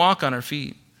couldn't walk on her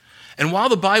feet. And while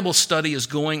the Bible study is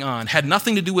going on, had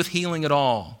nothing to do with healing at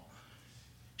all,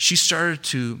 she started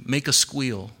to make a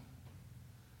squeal.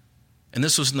 And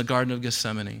this was in the Garden of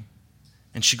Gethsemane.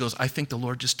 And she goes, "I think the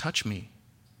Lord just touched me.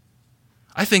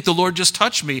 I think the Lord just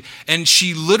touched me." And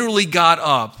she literally got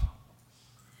up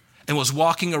and was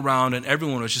walking around, and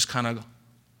everyone was just kind of...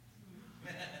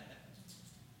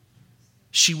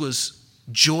 She was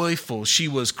joyful. She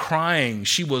was crying.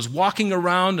 She was walking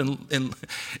around, and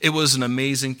it was an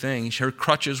amazing thing. Her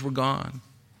crutches were gone.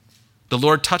 The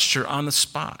Lord touched her on the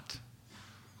spot.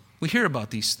 We hear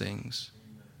about these things.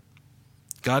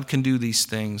 God can do these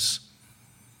things.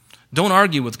 Don't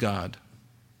argue with God.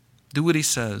 Do what he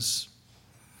says.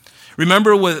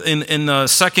 Remember in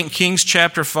 2 Kings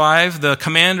chapter 5, the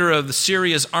commander of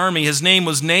Syria's army, his name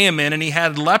was Naaman, and he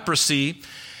had leprosy.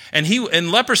 And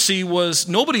leprosy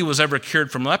nobody was ever cured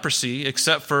from leprosy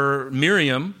except for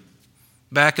Miriam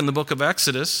back in the book of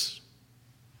Exodus.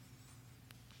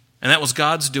 And that was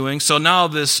God's doing. So now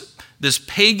this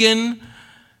pagan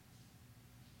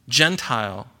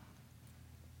Gentile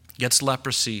gets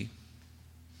leprosy.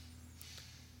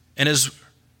 And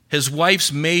his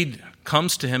wife's maid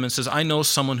comes to him and says, "I know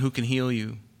someone who can heal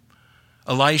you.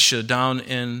 Elisha down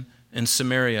in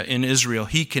Samaria, in Israel,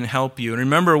 he can help you." And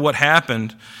remember what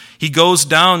happened. He goes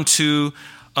down to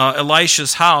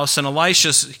Elisha's house, and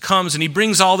Elisha comes and he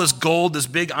brings all this gold, this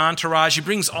big entourage. He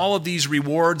brings all of these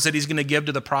rewards that he's going to give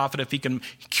to the prophet if he can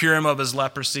cure him of his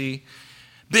leprosy.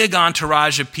 Big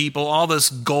entourage of people, all this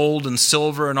gold and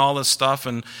silver and all this stuff,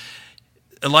 and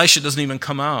Elisha doesn't even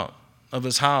come out of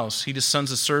his house. He just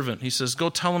sends a servant. He says, go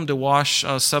tell him to wash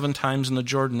 7 times in the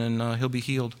Jordan and he'll be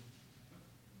healed.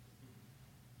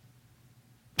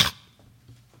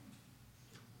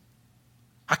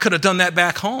 I could have done that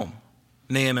back home,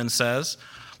 Naaman says.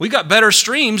 We got better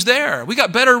streams there. We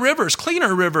got better rivers,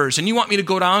 cleaner rivers. And you want me to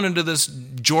go down into this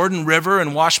Jordan River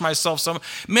and wash myself some?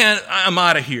 Man, I'm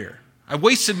out of here. I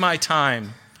wasted my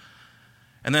time.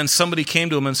 And then somebody came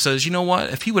to him and says, you know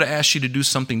what? If he would have asked you to do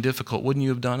something difficult, wouldn't you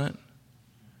have done it?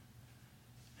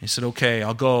 He said, okay,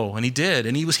 I'll go. And he did.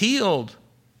 And he was healed.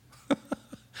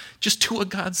 Just do what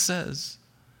God says.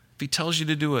 If he tells you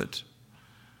to do it.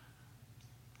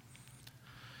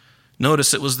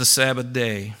 Notice it was the Sabbath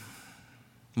day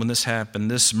when this happened.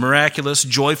 This miraculous,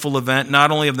 joyful event, not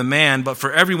only of the man, but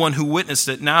for everyone who witnessed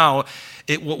it. Now,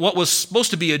 what was supposed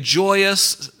to be a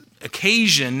joyous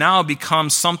occasion now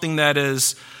becomes something that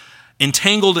is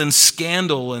entangled in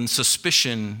scandal and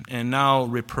suspicion and now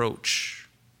reproach.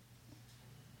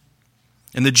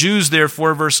 And the Jews,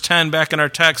 therefore, verse 10, back in our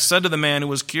text, said to the man who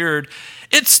was cured,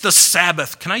 it's the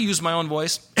Sabbath. Can I use my own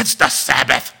voice? It's the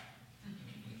Sabbath.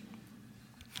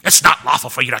 It's not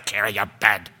lawful for you to carry your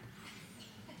bed.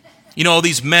 You know,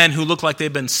 these men who look like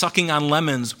they've been sucking on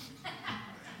lemons,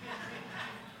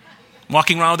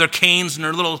 walking around with their canes and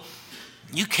their little,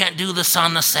 you can't do this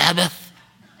on the Sabbath.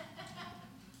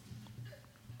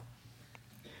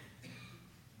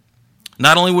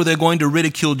 Not only were they going to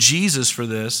ridicule Jesus for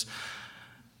this,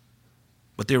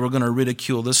 but they were going to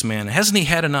ridicule this man. Hasn't he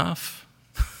had enough?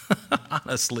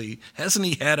 Honestly, hasn't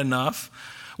he had enough?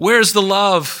 Where's the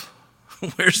love?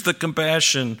 Where's the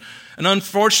compassion? And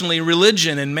unfortunately,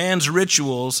 religion and man's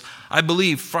rituals, I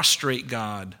believe, frustrate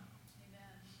God. Amen.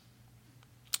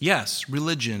 Yes,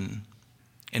 religion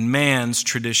and man's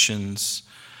traditions.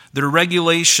 Their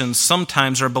regulations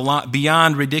sometimes are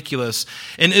beyond ridiculous.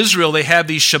 In Israel, they have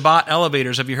these Shabbat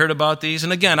elevators. Have you heard about these?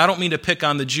 And again, I don't mean to pick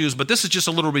on the Jews, but this is just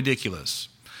a little ridiculous.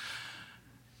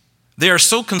 They are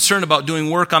so concerned about doing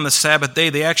work on the Sabbath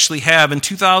day, they actually have. In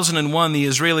 2001, the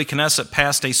Israeli Knesset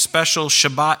passed a special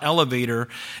Shabbat elevator,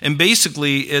 and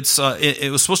basically it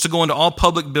was supposed to go into all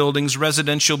public buildings,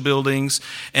 residential buildings,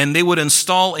 and they would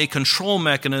install a control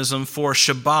mechanism for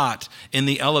Shabbat in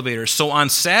the elevator. So on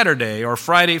Saturday, or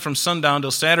Friday from sundown till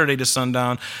Saturday to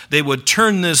sundown, they would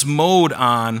turn this mode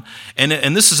on, and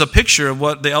this is a picture of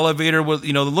what the elevator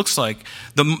looks like.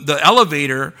 The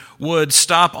elevator would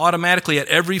stop automatically at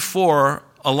every floor,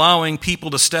 allowing people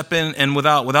to step in and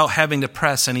without having to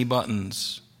press any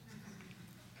buttons.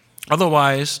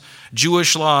 Otherwise,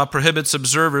 Jewish law prohibits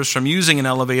observers from using an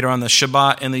elevator on the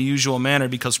Shabbat in the usual manner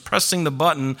because pressing the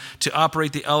button to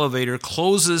operate the elevator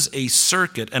closes a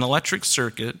circuit, an electric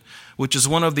circuit, which is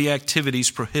one of the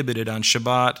activities prohibited on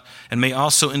Shabbat and may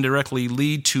also indirectly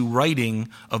lead to writing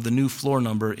of the new floor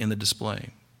number in the display.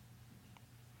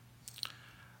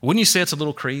 Wouldn't you say it's a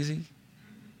little crazy?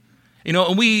 You know,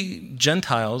 and we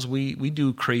Gentiles, we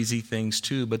do crazy things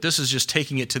too, but this is just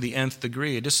taking it to the nth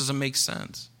degree. It just doesn't make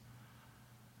sense.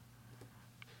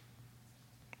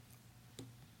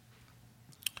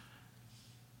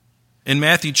 In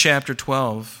Matthew chapter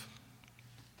 12,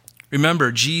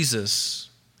 remember Jesus,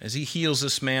 as he heals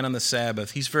this man on the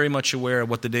Sabbath, he's very much aware of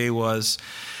what the day was.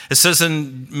 It says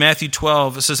in Matthew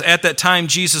 12, it says, at that time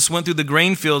Jesus went through the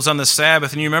grain fields on the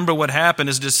Sabbath, and you remember what happened.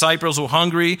 His disciples were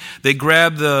hungry. They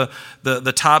grabbed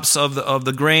the tops of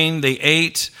the grain. They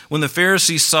ate. When the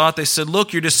Pharisees saw it, they said,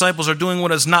 look, your disciples are doing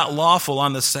what is not lawful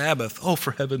on the Sabbath. Oh,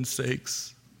 for heaven's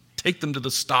sakes, take them to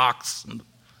the stocks and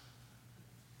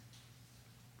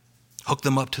hook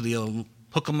them up to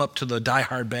the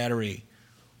die-hard battery.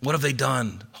 What have they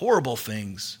done? Horrible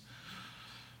things.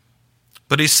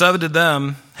 But he said to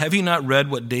them, have you not read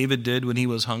what David did when he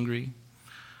was hungry?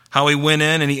 How he went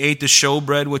in and he ate the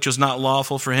showbread, which was not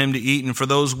lawful for him to eat, and for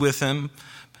those with him.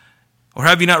 Or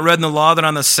have you not read in the law that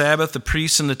on the Sabbath the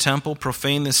priests in the temple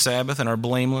profane the Sabbath and are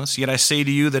blameless? Yet I say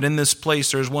to you that in this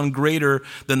place there is one greater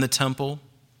than the temple.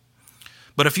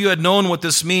 But if you had known what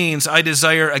this means, I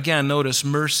desire, again, notice,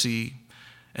 mercy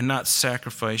and not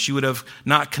sacrifice. You would have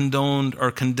not condoned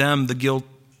or condemned the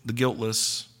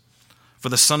guiltless. For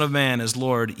the Son of Man is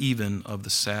Lord even of the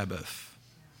Sabbath.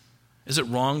 Is it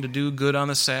wrong to do good on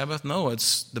the Sabbath? No,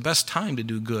 it's the best time to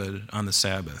do good on the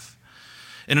Sabbath.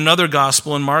 In another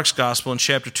gospel, in Mark's gospel, in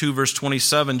chapter 2, verse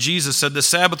 27, Jesus said the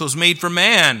Sabbath was made for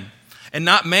man, and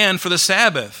not man for the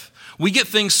Sabbath. We get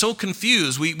things so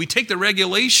confused. We take the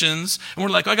regulations and we're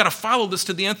like, I got to follow this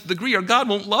to the nth degree or God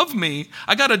won't love me.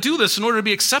 I got to do this in order to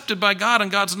be accepted by God.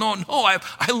 And God's, no,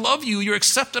 I love you. You're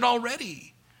accepted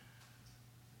already.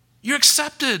 You're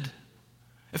accepted.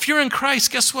 If you're in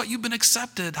Christ, guess what? You've been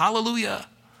accepted. Hallelujah.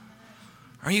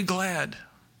 Are you glad?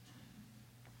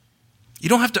 You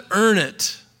don't have to earn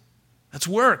it. That's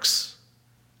works.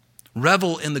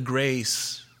 Revel in the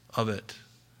grace of it.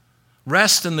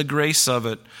 Rest in the grace of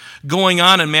it. Going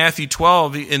on in Matthew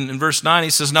 12, in verse 9,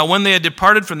 he says, Now when they had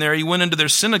departed from there, he went into their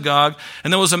synagogue,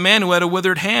 and there was a man who had a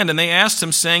withered hand, and they asked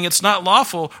him, saying, It's not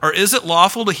lawful, or is it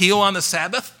lawful to heal on the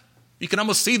Sabbath? You can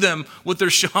almost see them with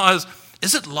their shawls.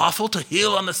 Is it lawful to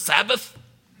heal on the Sabbath?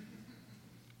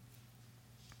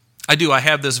 I do. I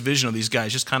have this vision of these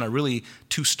guys just kind of really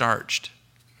too starched.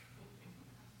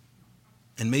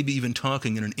 And maybe even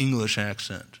talking in an English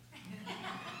accent.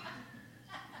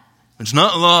 It's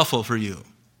not lawful for you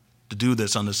to do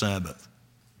this on the Sabbath.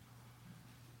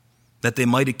 That they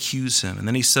might accuse him. And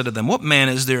then he said to them, What man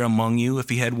is there among you, if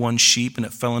he had one sheep and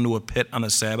it fell into a pit on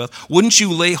the Sabbath? Wouldn't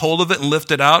you lay hold of it and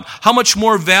lift it out? How much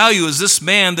more value is this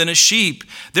man than a sheep?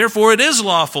 Therefore it is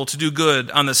lawful to do good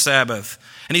on the Sabbath.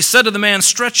 And he said to the man,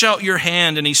 Stretch out your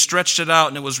hand. And he stretched it out,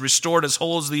 and it was restored as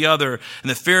whole as the other. And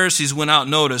the Pharisees went out,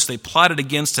 noticed, they plotted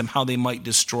against him how they might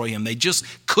destroy him. They just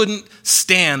couldn't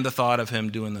stand the thought of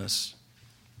him doing this.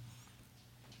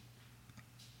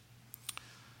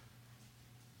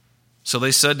 So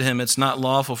they said to him, It's not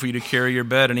lawful for you to carry your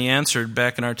bed. And he answered,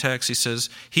 back in our text, he says,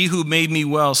 He who made me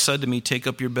well said to me, Take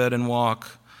up your bed and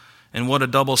walk. And what a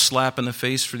double slap in the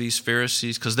face for these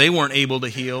Pharisees, because they weren't able to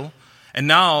heal. And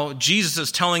now Jesus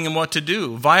is telling them what to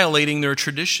do, violating their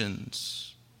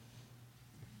traditions.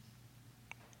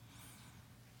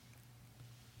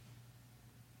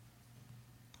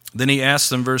 Then he asked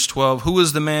them, verse 12, Who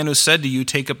is the man who said to you,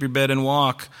 Take up your bed and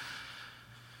walk?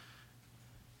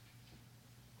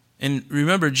 And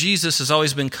remember, Jesus has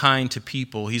always been kind to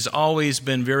people. He's always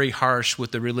been very harsh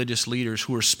with the religious leaders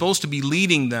who are supposed to be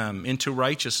leading them into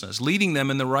righteousness, leading them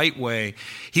in the right way.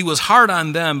 He was hard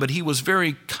on them, but he was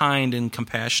very kind and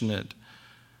compassionate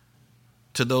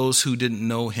to those who didn't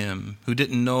know him, who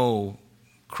didn't know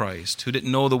Christ, who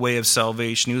didn't know the way of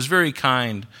salvation. He was very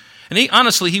kind. And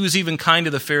honestly, he was even kind to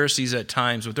the Pharisees at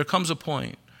times, but there comes a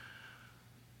point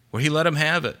where he let them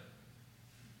have it,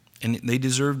 and they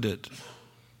deserved it.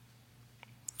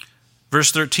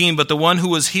 Verse 13, But the one who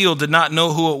was healed did not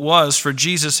know who it was, for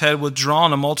Jesus had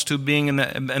withdrawn, a multitude being in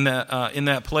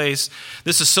that place.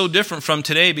 This is so different from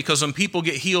today, because when people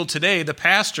get healed today, the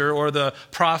pastor or the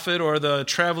prophet or the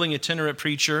traveling itinerant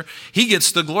preacher, he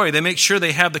gets the glory. They make sure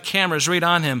they have the cameras right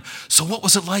on him. So what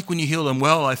was it like when you healed him?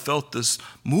 Well, I felt this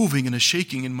moving and a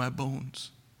shaking in my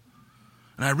bones.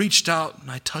 And I reached out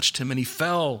and I touched him and he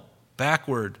fell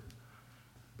backward.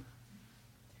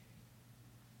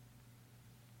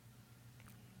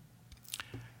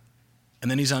 And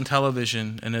then he's on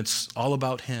television, and it's all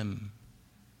about him.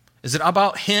 Is it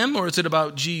about him, or is it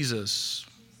about Jesus?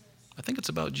 I think it's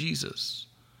about Jesus.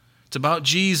 It's about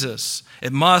Jesus.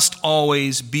 It must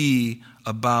always be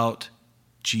about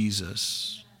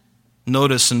Jesus.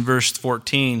 Notice in verse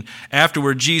 14,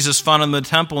 Afterward Jesus found him in the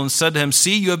temple and said to him,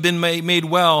 See, you have been made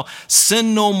well.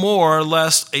 Sin no more,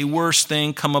 lest a worse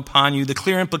thing come upon you. The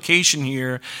clear implication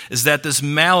here is that this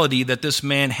malady that this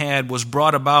man had was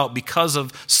brought about because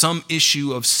of some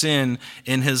issue of sin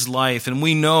in his life. And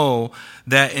we know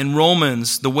that in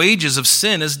Romans, the wages of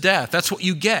sin is death. That's what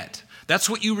you get. That's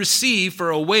what you receive for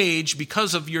a wage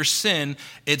because of your sin.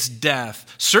 It's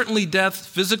death. Certainly death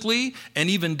physically and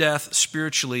even death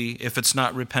spiritually if it's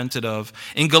not repented of.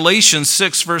 In Galatians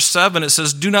 6 verse 7 it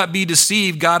says, Do not be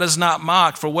deceived, God is not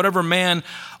mocked. For whatever a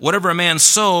man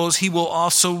sows, he will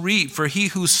also reap. For he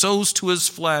who sows to his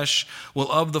flesh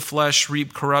will of the flesh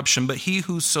reap corruption. But he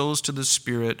who sows to the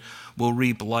Spirit will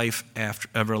reap life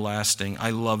everlasting. I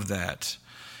love that.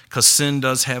 Because sin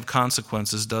does have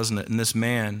consequences, doesn't it? And this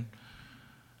man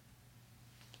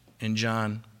in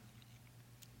John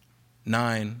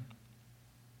 9,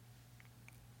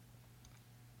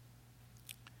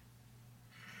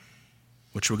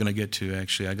 which we're going to get to,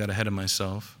 actually. I got ahead of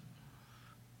myself.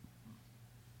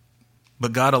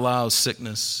 But God allows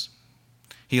sickness.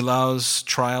 He allows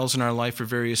trials in our life for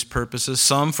various purposes,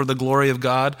 some for the glory of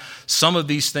God. Some of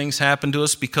these things happen to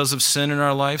us because of sin in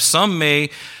our life. Some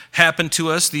may happen to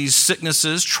us, these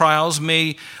sicknesses, trials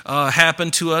may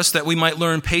happen to us that we might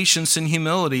learn patience and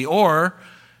humility, or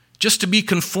just to be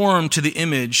conformed to the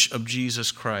image of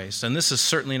Jesus Christ. And this is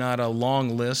certainly not a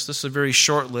long list. This is a very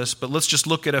short list, but let's just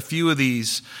look at a few of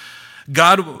these.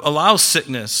 God allows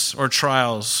sickness or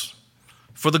trials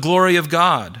for the glory of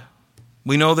God.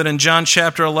 We know that in John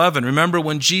chapter 11, remember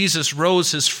when Jesus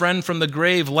rose his friend from the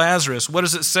grave, Lazarus, what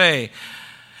does it say?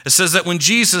 It says that when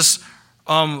Jesus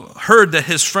heard that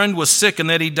his friend was sick and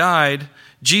that he died,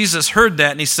 Jesus heard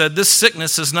that and he said, "This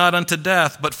sickness is not unto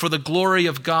death, but for the glory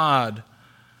of God."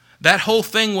 That whole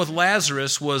thing with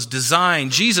Lazarus was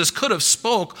designed. Jesus could have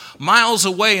spoke miles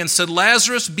away and said,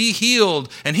 "Lazarus, be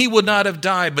healed," and he would not have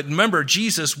died. But remember,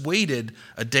 Jesus waited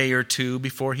a day or two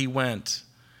before he went.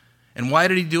 And why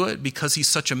did he do it? Because he's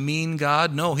such a mean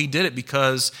God? No, he did it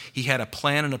because he had a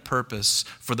plan and a purpose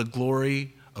for the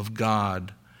glory of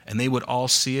God. And they would all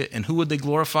see it. And who would they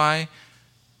glorify?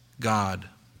 God.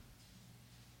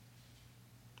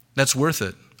 That's worth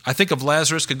it. I think if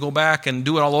Lazarus could go back and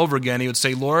do it all over again, he would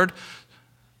say, "Lord,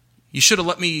 you should have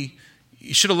let me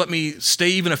stay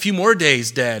even a few more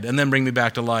days dead and then bring me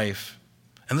back to life.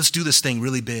 And let's do this thing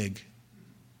really big."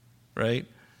 Right?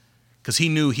 Because he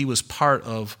knew he was part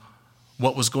of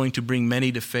what was going to bring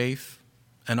many to faith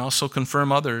and also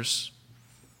confirm others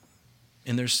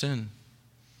in their sin.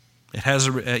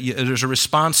 There's a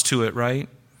response to it, right?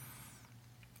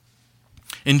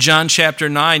 In John chapter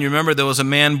 9, you remember there was a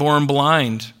man born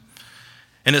blind.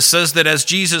 And it says that as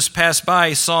Jesus passed by,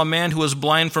 he saw a man who was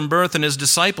blind from birth, and his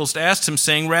disciples asked him,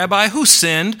 saying, "Rabbi, who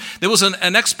sinned?" There was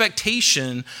an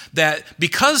expectation that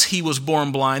because he was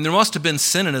born blind, there must have been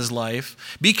sin in his life.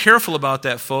 Be careful about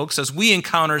that, folks. As we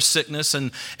encounter sickness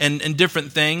and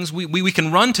different things, we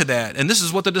can run to that. And this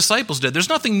is what the disciples did. There's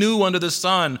nothing new under the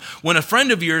sun. When a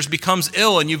friend of yours becomes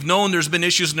ill and you've known there's been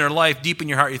issues in their life, deep in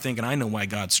your heart you're thinking, "I know why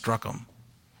God struck them."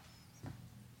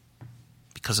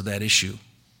 Because of that issue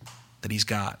that he's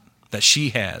got, that she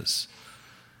has.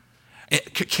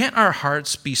 Can't our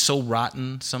hearts be so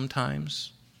rotten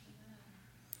sometimes?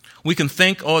 We can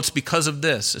think, "Oh, it's because of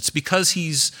this. It's because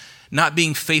he's not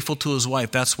being faithful to his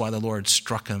wife. That's why the Lord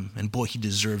struck him. And boy, he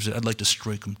deserves it. I'd like to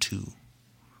strike him too."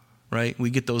 Right? We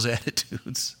get those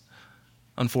attitudes,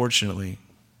 unfortunately.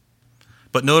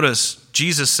 But notice,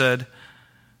 Jesus said,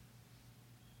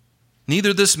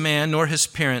 "Neither this man nor his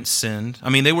parents sinned." I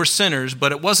mean, they were sinners,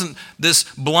 but this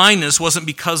blindness wasn't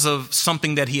because of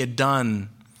something that he had done.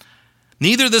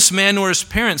 "Neither this man nor his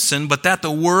parents sinned, but that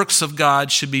the works of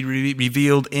God should be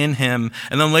revealed in him."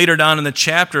 And then later down in the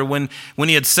chapter, when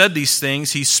he had said these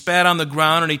things, he spat on the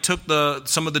ground and he took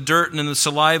some of the dirt and the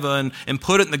saliva and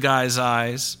put it in the guy's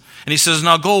eyes. And he says,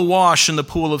 "Now go wash in the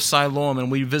pool of Siloam." And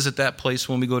we visit that place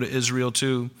when we go to Israel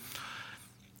too.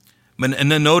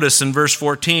 And then notice in verse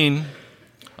 14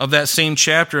 of that same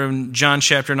chapter in John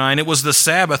chapter 9, it was the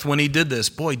Sabbath when he did this.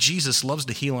 Boy, Jesus loves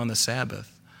to heal on the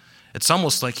Sabbath. It's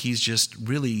almost like he's just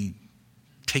really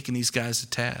taking these guys to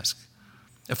task.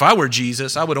 If I were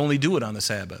Jesus, I would only do it on the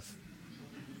Sabbath.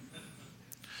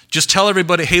 Just tell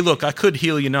everybody, "Hey, look, I could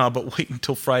heal you now, but wait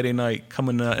until Friday night. Come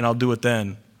in, and I'll do it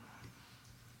then."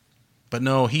 But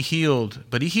no, he healed.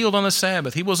 But he healed on the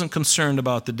Sabbath. He wasn't concerned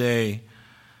about the day.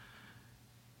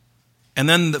 And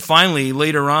then finally,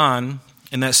 later on,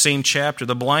 in that same chapter,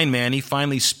 the blind man, he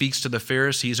finally speaks to the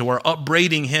Pharisees who are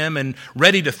upbraiding him and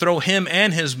ready to throw him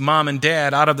and his mom and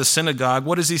dad out of the synagogue.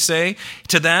 What does he say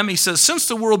to them? He says, "Since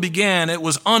the world began, it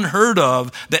was unheard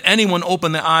of that anyone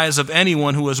opened the eyes of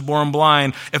anyone who was born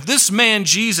blind. If this man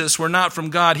Jesus were not from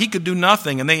God, he could do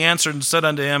nothing." And they answered and said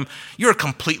unto him, "You're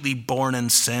completely born in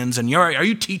sins, and are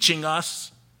you teaching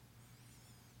us?"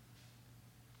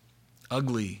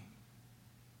 Ugly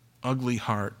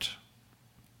heart.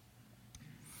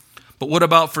 But what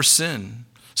about for sin?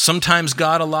 Sometimes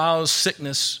God allows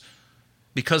sickness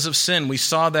because of sin. We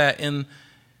saw that in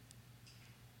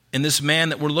this man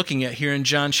that we're looking at here in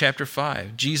John chapter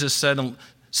 5. Jesus said,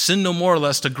 "Sin no more,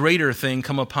 lest a greater thing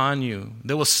come upon you."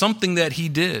 There was something that he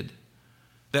did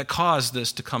that caused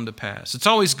this to come to pass. It's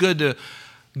always good to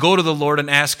go to the Lord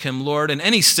and ask him, "Lord, in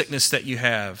any sickness that you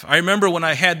have." I remember when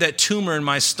I had that tumor in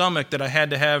my stomach that I had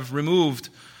to have removed.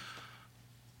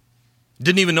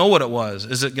 Didn't even know what it was.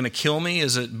 Is it going to kill me?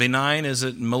 Is it benign? Is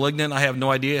it malignant? I have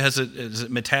no idea. Is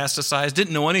it metastasized?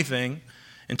 Didn't know anything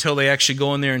until they actually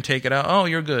go in there and take it out. "Oh,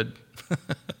 you're good."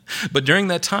 But during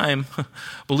that time,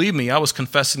 believe me, I was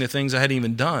confessing to things I hadn't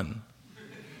even done.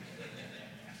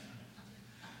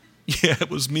 Yeah, it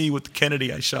was me with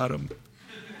Kennedy. I shot him.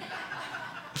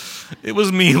 It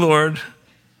was me, Lord.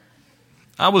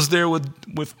 I was there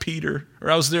with Peter,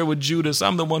 or I was there with Judas.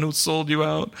 I'm the one who sold you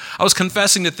out. I was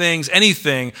confessing to things,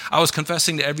 anything. I was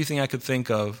confessing to everything I could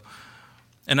think of.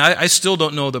 And I still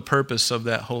don't know the purpose of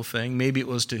that whole thing. Maybe it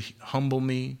was to humble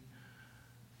me.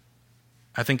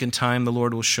 I think in time the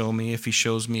Lord will show me, if he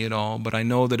shows me at all. But I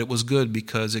know that it was good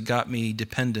because it got me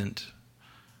dependent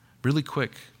really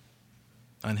quick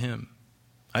on him.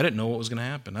 I didn't know what was going to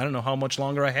happen. I didn't know how much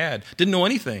longer I had. Didn't know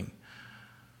anything.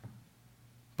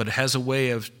 But it has a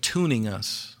way of tuning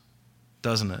us,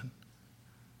 doesn't it? Do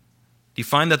you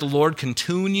find that the Lord can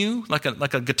tune you like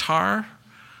a guitar?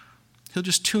 He'll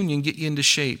just tune you and get you into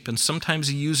shape. And sometimes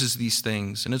he uses these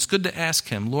things. And it's good to ask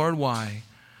him, Lord, why?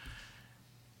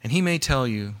 And he may tell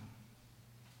you.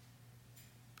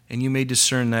 And you may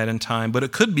discern that in time. But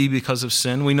it could be because of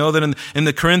sin. We know that in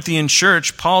the Corinthian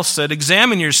church, Paul said,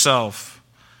 examine yourself.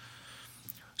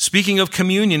 Speaking of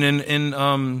communion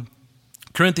in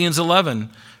Corinthians 11,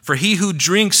 for he who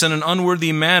drinks in an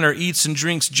unworthy manner eats and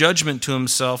drinks judgment to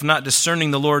himself, not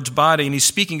discerning the Lord's body. And he's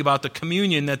speaking about the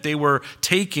communion that they were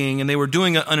taking, and they were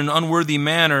doing it in an unworthy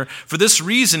manner. For this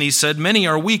reason, he said, many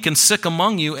are weak and sick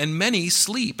among you, and many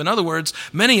sleep. In other words,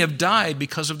 many have died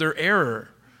because of their error.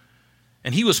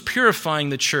 And he was purifying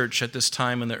the church at this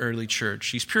time in the early church.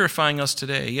 He's purifying us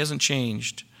today. He hasn't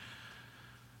changed.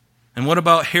 And what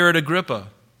about Herod Agrippa?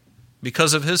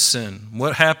 Because of his sin.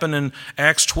 What happened in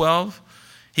Acts 12?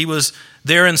 He was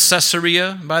there in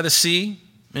Caesarea by the sea,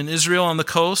 in Israel on the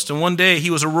coast, and one day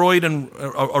he was arrayed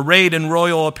in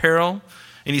royal apparel,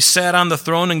 and he sat on the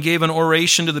throne and gave an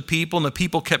oration to the people, and the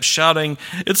people kept shouting,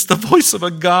 it's the voice of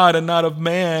a God and not of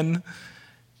man.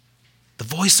 The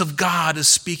voice of God is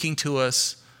speaking to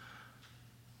us.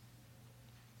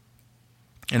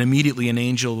 And immediately an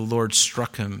angel of the Lord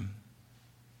struck him,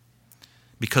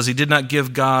 because he did not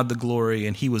give God the glory,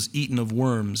 and he was eaten of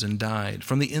worms and died.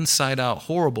 From the inside out,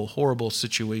 horrible, horrible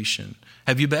situation.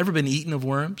 Have you ever been eaten of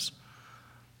worms?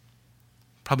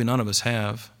 Probably none of us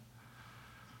have.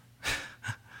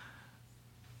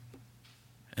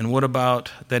 And what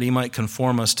about that he might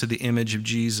conform us to the image of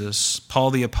Jesus? Paul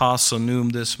the apostle knew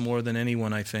this more than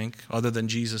anyone, I think, other than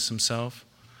Jesus himself.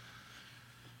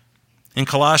 In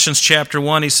Colossians chapter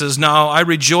 1, he says, now I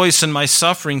rejoice in my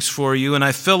sufferings for you, and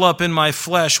I fill up in my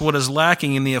flesh what is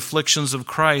lacking in the afflictions of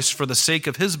Christ for the sake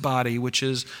of his body, which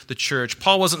is the church.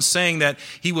 Paul wasn't saying that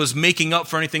he was making up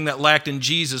for anything that lacked in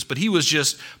Jesus, but he was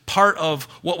just part of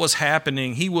what was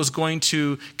happening. He was going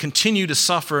to continue to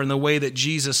suffer in the way that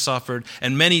Jesus suffered,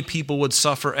 and many people would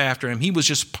suffer after him. He was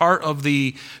just part of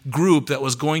the group that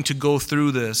was going to go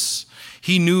through this.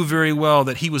 He knew very well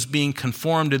that he was being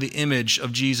conformed to the image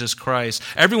of Jesus Christ.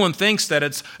 Everyone thinks that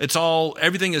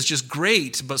everything is just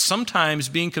great, but sometimes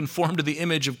being conformed to the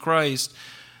image of Christ,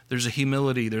 there's a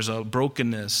humility, there's a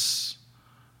brokenness.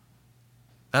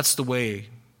 That's the way.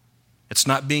 It's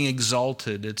not being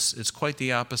exalted. It's quite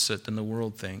the opposite than the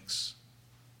world thinks.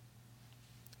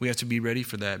 We have to be ready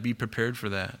for that, be prepared for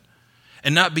that,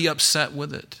 and not be upset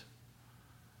with it.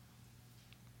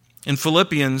 In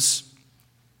Philippians,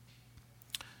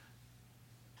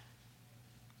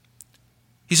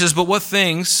 he says, but what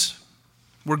things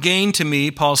were gained to me,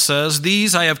 Paul says,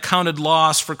 these I have counted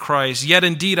loss for Christ. Yet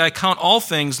indeed I count all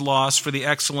things loss for the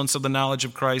excellence of the knowledge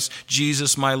of Christ,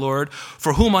 Jesus my Lord,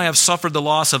 for whom I have suffered the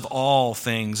loss of all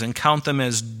things, and count them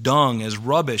as dung, as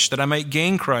rubbish, that I might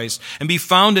gain Christ, and be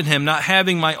found in him, not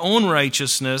having my own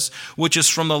righteousness, which is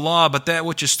from the law, but that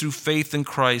which is through faith in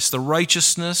Christ, the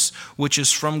righteousness which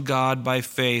is from God by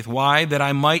faith. Why? That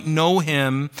I might know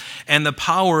him, and the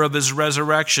power of his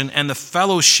resurrection, and the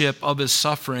fellowship of his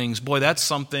sufferings. Boy,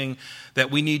 that's something that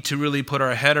we need to really put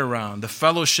our head around, the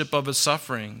fellowship of his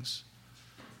sufferings.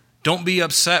 Don't be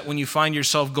upset when you find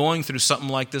yourself going through something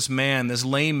like this man, this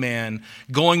lame man,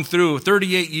 going through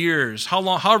 38 years,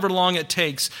 however long it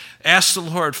takes. Ask the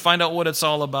Lord, find out what it's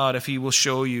all about if he will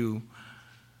show you.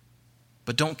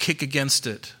 But don't kick against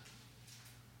it.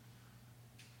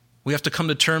 We have to come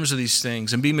to terms with these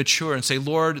things and be mature and say,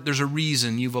 Lord, there's a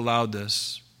reason you've allowed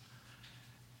this.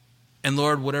 And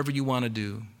Lord, whatever you want to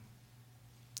do,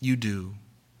 you do.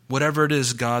 Whatever it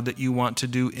is, God, that you want to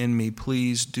do in me,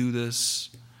 please do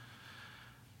this.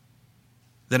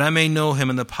 That I may know him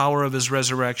in the power of his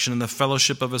resurrection and the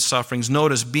fellowship of his sufferings.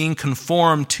 Notice, being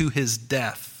conformed to his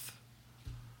death.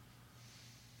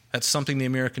 That's something the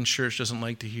American church doesn't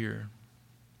like to hear.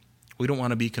 We don't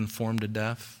want to be conformed to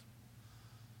death.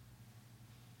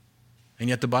 And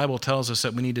yet the Bible tells us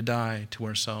that we need to die to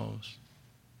ourselves.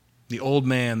 The old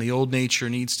man, the old nature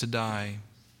needs to die.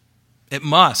 It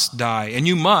must die, and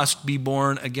you must be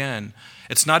born again.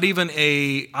 It's not even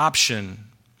an option.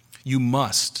 You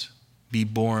must be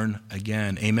born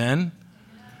again. Amen?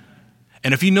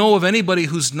 And if you know of anybody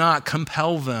who's not,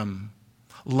 compel them.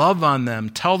 Love on them.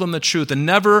 Tell them the truth. And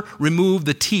never remove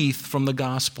the teeth from the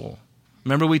gospel.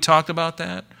 Remember we talked about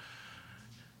that?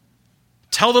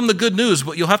 Tell them the good news,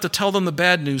 but you'll have to tell them the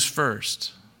bad news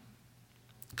first.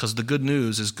 Because the good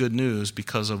news is good news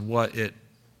because of what it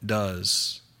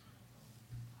does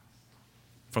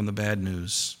from the bad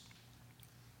news.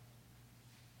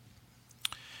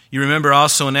 You remember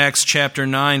also in Acts chapter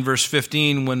 9, verse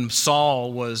 15, when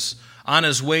Saul was on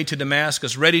his way to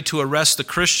Damascus, ready to arrest the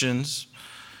Christians,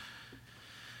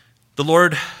 the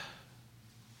Lord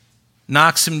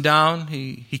knocks him down.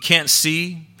 He can't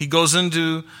see. He goes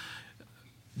into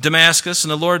Damascus,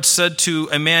 and the Lord said to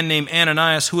a man named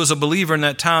Ananias, who was a believer in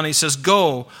that town, he says,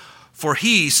 "Go, for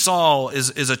he, Saul,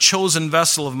 is a chosen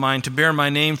vessel of mine to bear my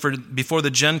name before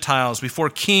the Gentiles, before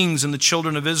kings and the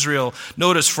children of Israel.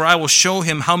 Notice, for I will show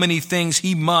him how many things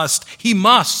he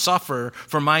must suffer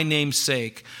for my name's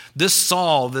sake. This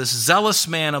Saul, this zealous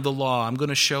man of the law, I'm going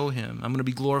to show him. I'm going to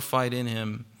be glorified in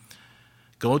him.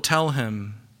 Go tell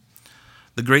him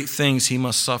the great things he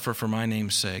must suffer for my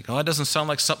name's sake." Oh, that doesn't sound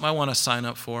like something I want to sign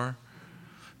up for.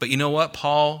 But you know what?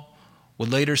 Paul would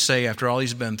later say, after all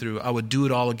he's been through, "I would do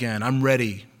it all again. I'm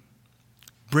ready.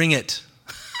 Bring it."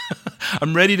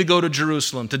 I'm ready to go to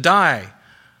Jerusalem, to die.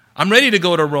 I'm ready to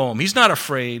go to Rome. He's not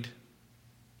afraid.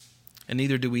 And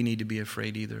neither do we need to be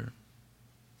afraid either.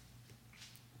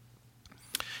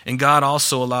 And God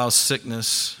also allows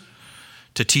sickness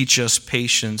to teach us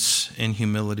patience and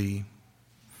humility.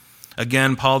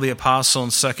 Again, Paul the Apostle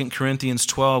in 2 Corinthians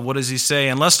 12, what does he say?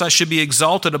 "Unless I should be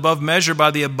exalted above measure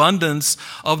by the abundance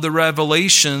of the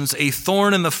revelations, a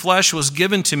thorn in the flesh was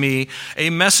given to me, a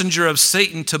messenger of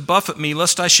Satan to buffet me,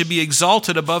 lest I should be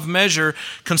exalted above measure.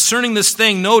 Concerning this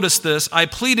thing," notice this, "I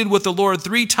pleaded with the Lord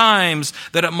 3 times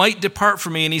that it might depart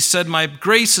from me. And he said, my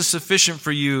grace is sufficient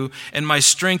for you, and my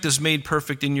strength is made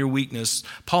perfect in your weakness."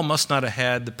 Paul must not have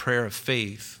had the prayer of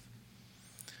faith.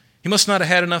 He must not have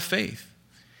had enough faith.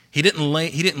 He didn't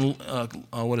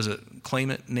claim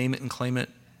it, name it and claim it.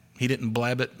 He didn't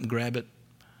blab it and grab it.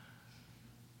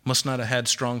 Must not have had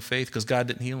strong faith because God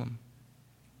didn't heal him.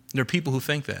 There are people who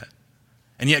think that.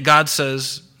 And yet God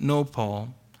says, "No,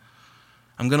 Paul,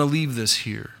 I'm going to leave this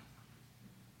here.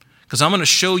 Because I'm going to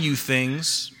show you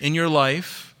things in your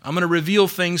life. I'm going to reveal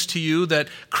things to you that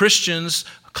Christians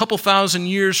a couple thousand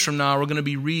years from now are going to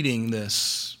be reading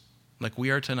this, like we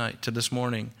are tonight, to this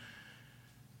morning.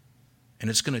 And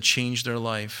it's going to change their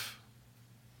life.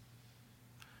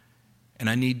 And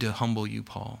I need to humble you,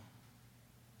 Paul.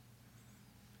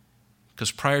 Because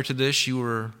prior to this, you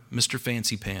were Mr.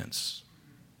 Fancy Pants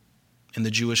in the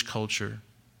Jewish culture.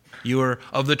 You were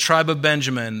of the tribe of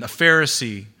Benjamin, a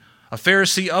Pharisee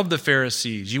of the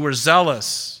Pharisees. You were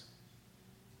zealous.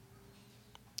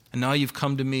 And now you've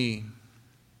come to me.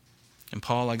 And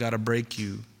Paul, I got to break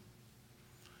you.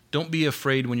 Don't be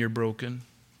afraid when you're broken.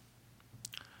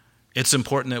 It's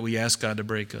important that we ask God to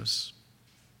break us.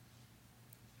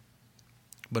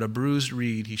 But a bruised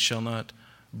reed he shall not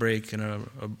break, and a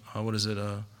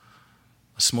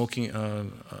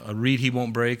reed he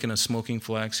won't break, and a smoking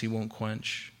flax he won't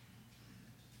quench.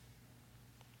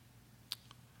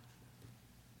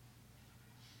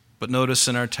 But notice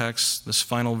in our text, this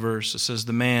final verse, it says,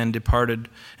 "The man departed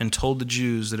and told the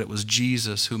Jews that it was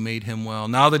Jesus who made him well."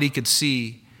 Now that he could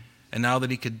see, and now that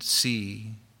he could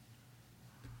see,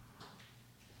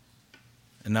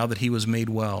 and now that he was made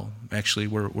well, actually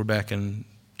we're back in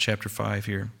chapter 5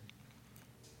 here.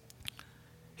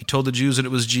 He told the Jews that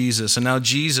it was Jesus, and now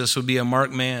Jesus would be a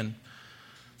marked man.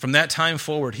 From that time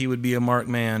forward, he would be a marked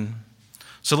man.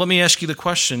 So let me ask you the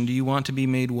question, do you want to be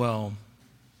made well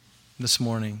this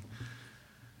morning?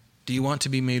 Do you want to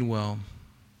be made well?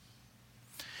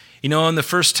 You know, in the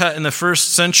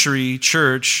first century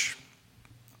church,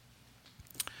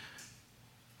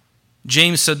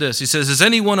 James said this. He says, "Is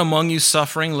anyone among you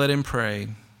suffering? Let him pray.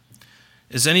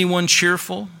 Is anyone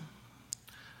cheerful?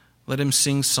 Let him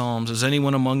sing psalms. Is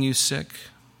anyone among you sick?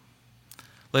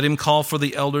 Let him call for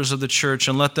the elders of the church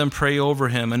and let them pray over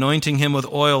him, anointing him with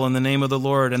oil in the name of the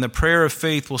Lord. And the prayer of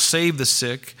faith will save the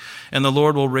sick, and the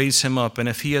Lord will raise him up. And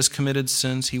if he has committed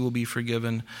sins, he will be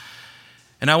forgiven."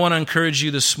 And I want to encourage you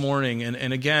this morning.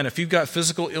 And again, if you've got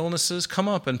physical illnesses, come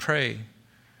up and pray.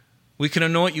 We can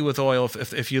anoint you with oil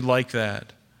if you'd like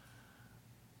that.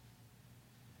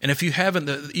 And if you haven't,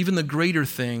 even the greater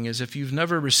thing is if you've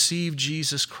never received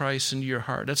Jesus Christ into your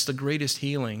heart, that's the greatest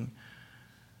healing.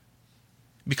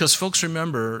 Because folks,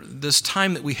 remember, this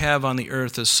time that we have on the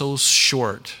earth is so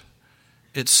short.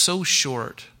 It's so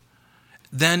short.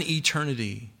 Then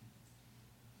eternity.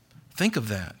 Think of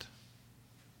that.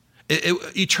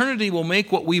 Eternity will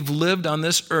make what we've lived on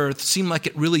this earth seem like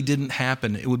it really didn't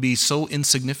happen. It would be so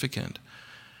insignificant.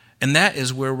 And that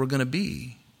is where we're going to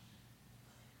be.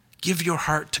 Give your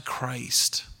heart to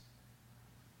Christ.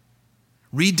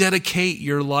 Rededicate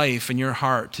your life and your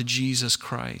heart to Jesus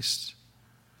Christ.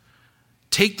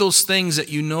 Take those things that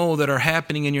you know that are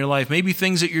happening in your life, maybe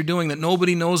things that you're doing that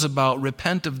nobody knows about,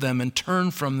 repent of them and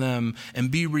turn from them and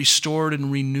be restored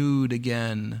and renewed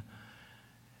again.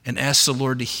 and ask the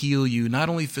Lord to heal you, not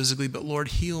only physically, but Lord,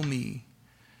 heal me.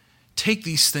 Take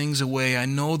these things away. I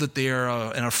know that they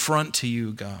are an affront to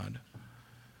you, God.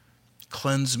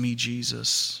 Cleanse me,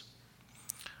 Jesus.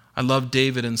 I love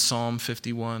David in Psalm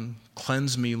 51.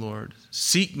 Cleanse me, Lord.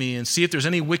 Seek me and see if there's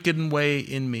any wicked way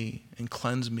in me, and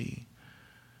cleanse me,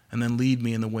 and then lead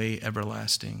me in the way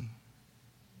everlasting.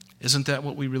 Isn't that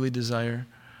what we really desire?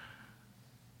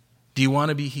 Do you want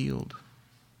to be healed?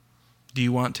 Do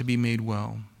you want to be made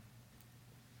well?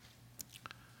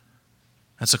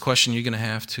 That's a question you're going to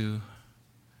have to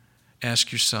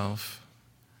ask yourself.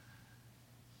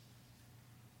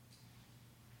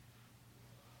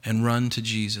 And run to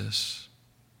Jesus.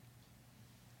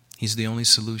 He's the only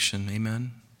solution.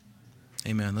 Amen?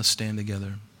 Amen. Let's stand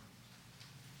together.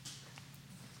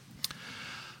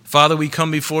 Father, we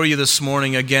come before you this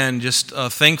morning again, just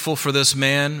thankful for this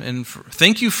man, and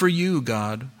thank you for you,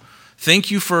 God. Thank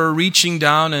you for reaching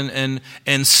down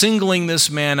and singling this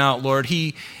man out, Lord.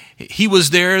 He was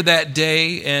there that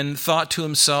day and thought to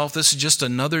himself, this is just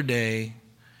another day,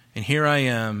 and here I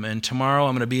am, and tomorrow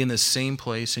I'm going to be in this same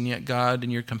place, and yet God,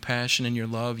 in your compassion and your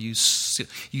love, you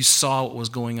saw what was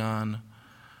going on.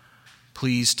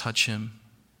 Please touch him.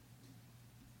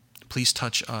 Please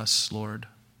touch us, Lord,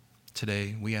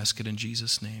 today. We ask it in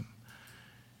Jesus' name.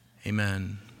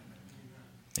 Amen.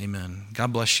 Amen.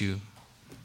 God bless you.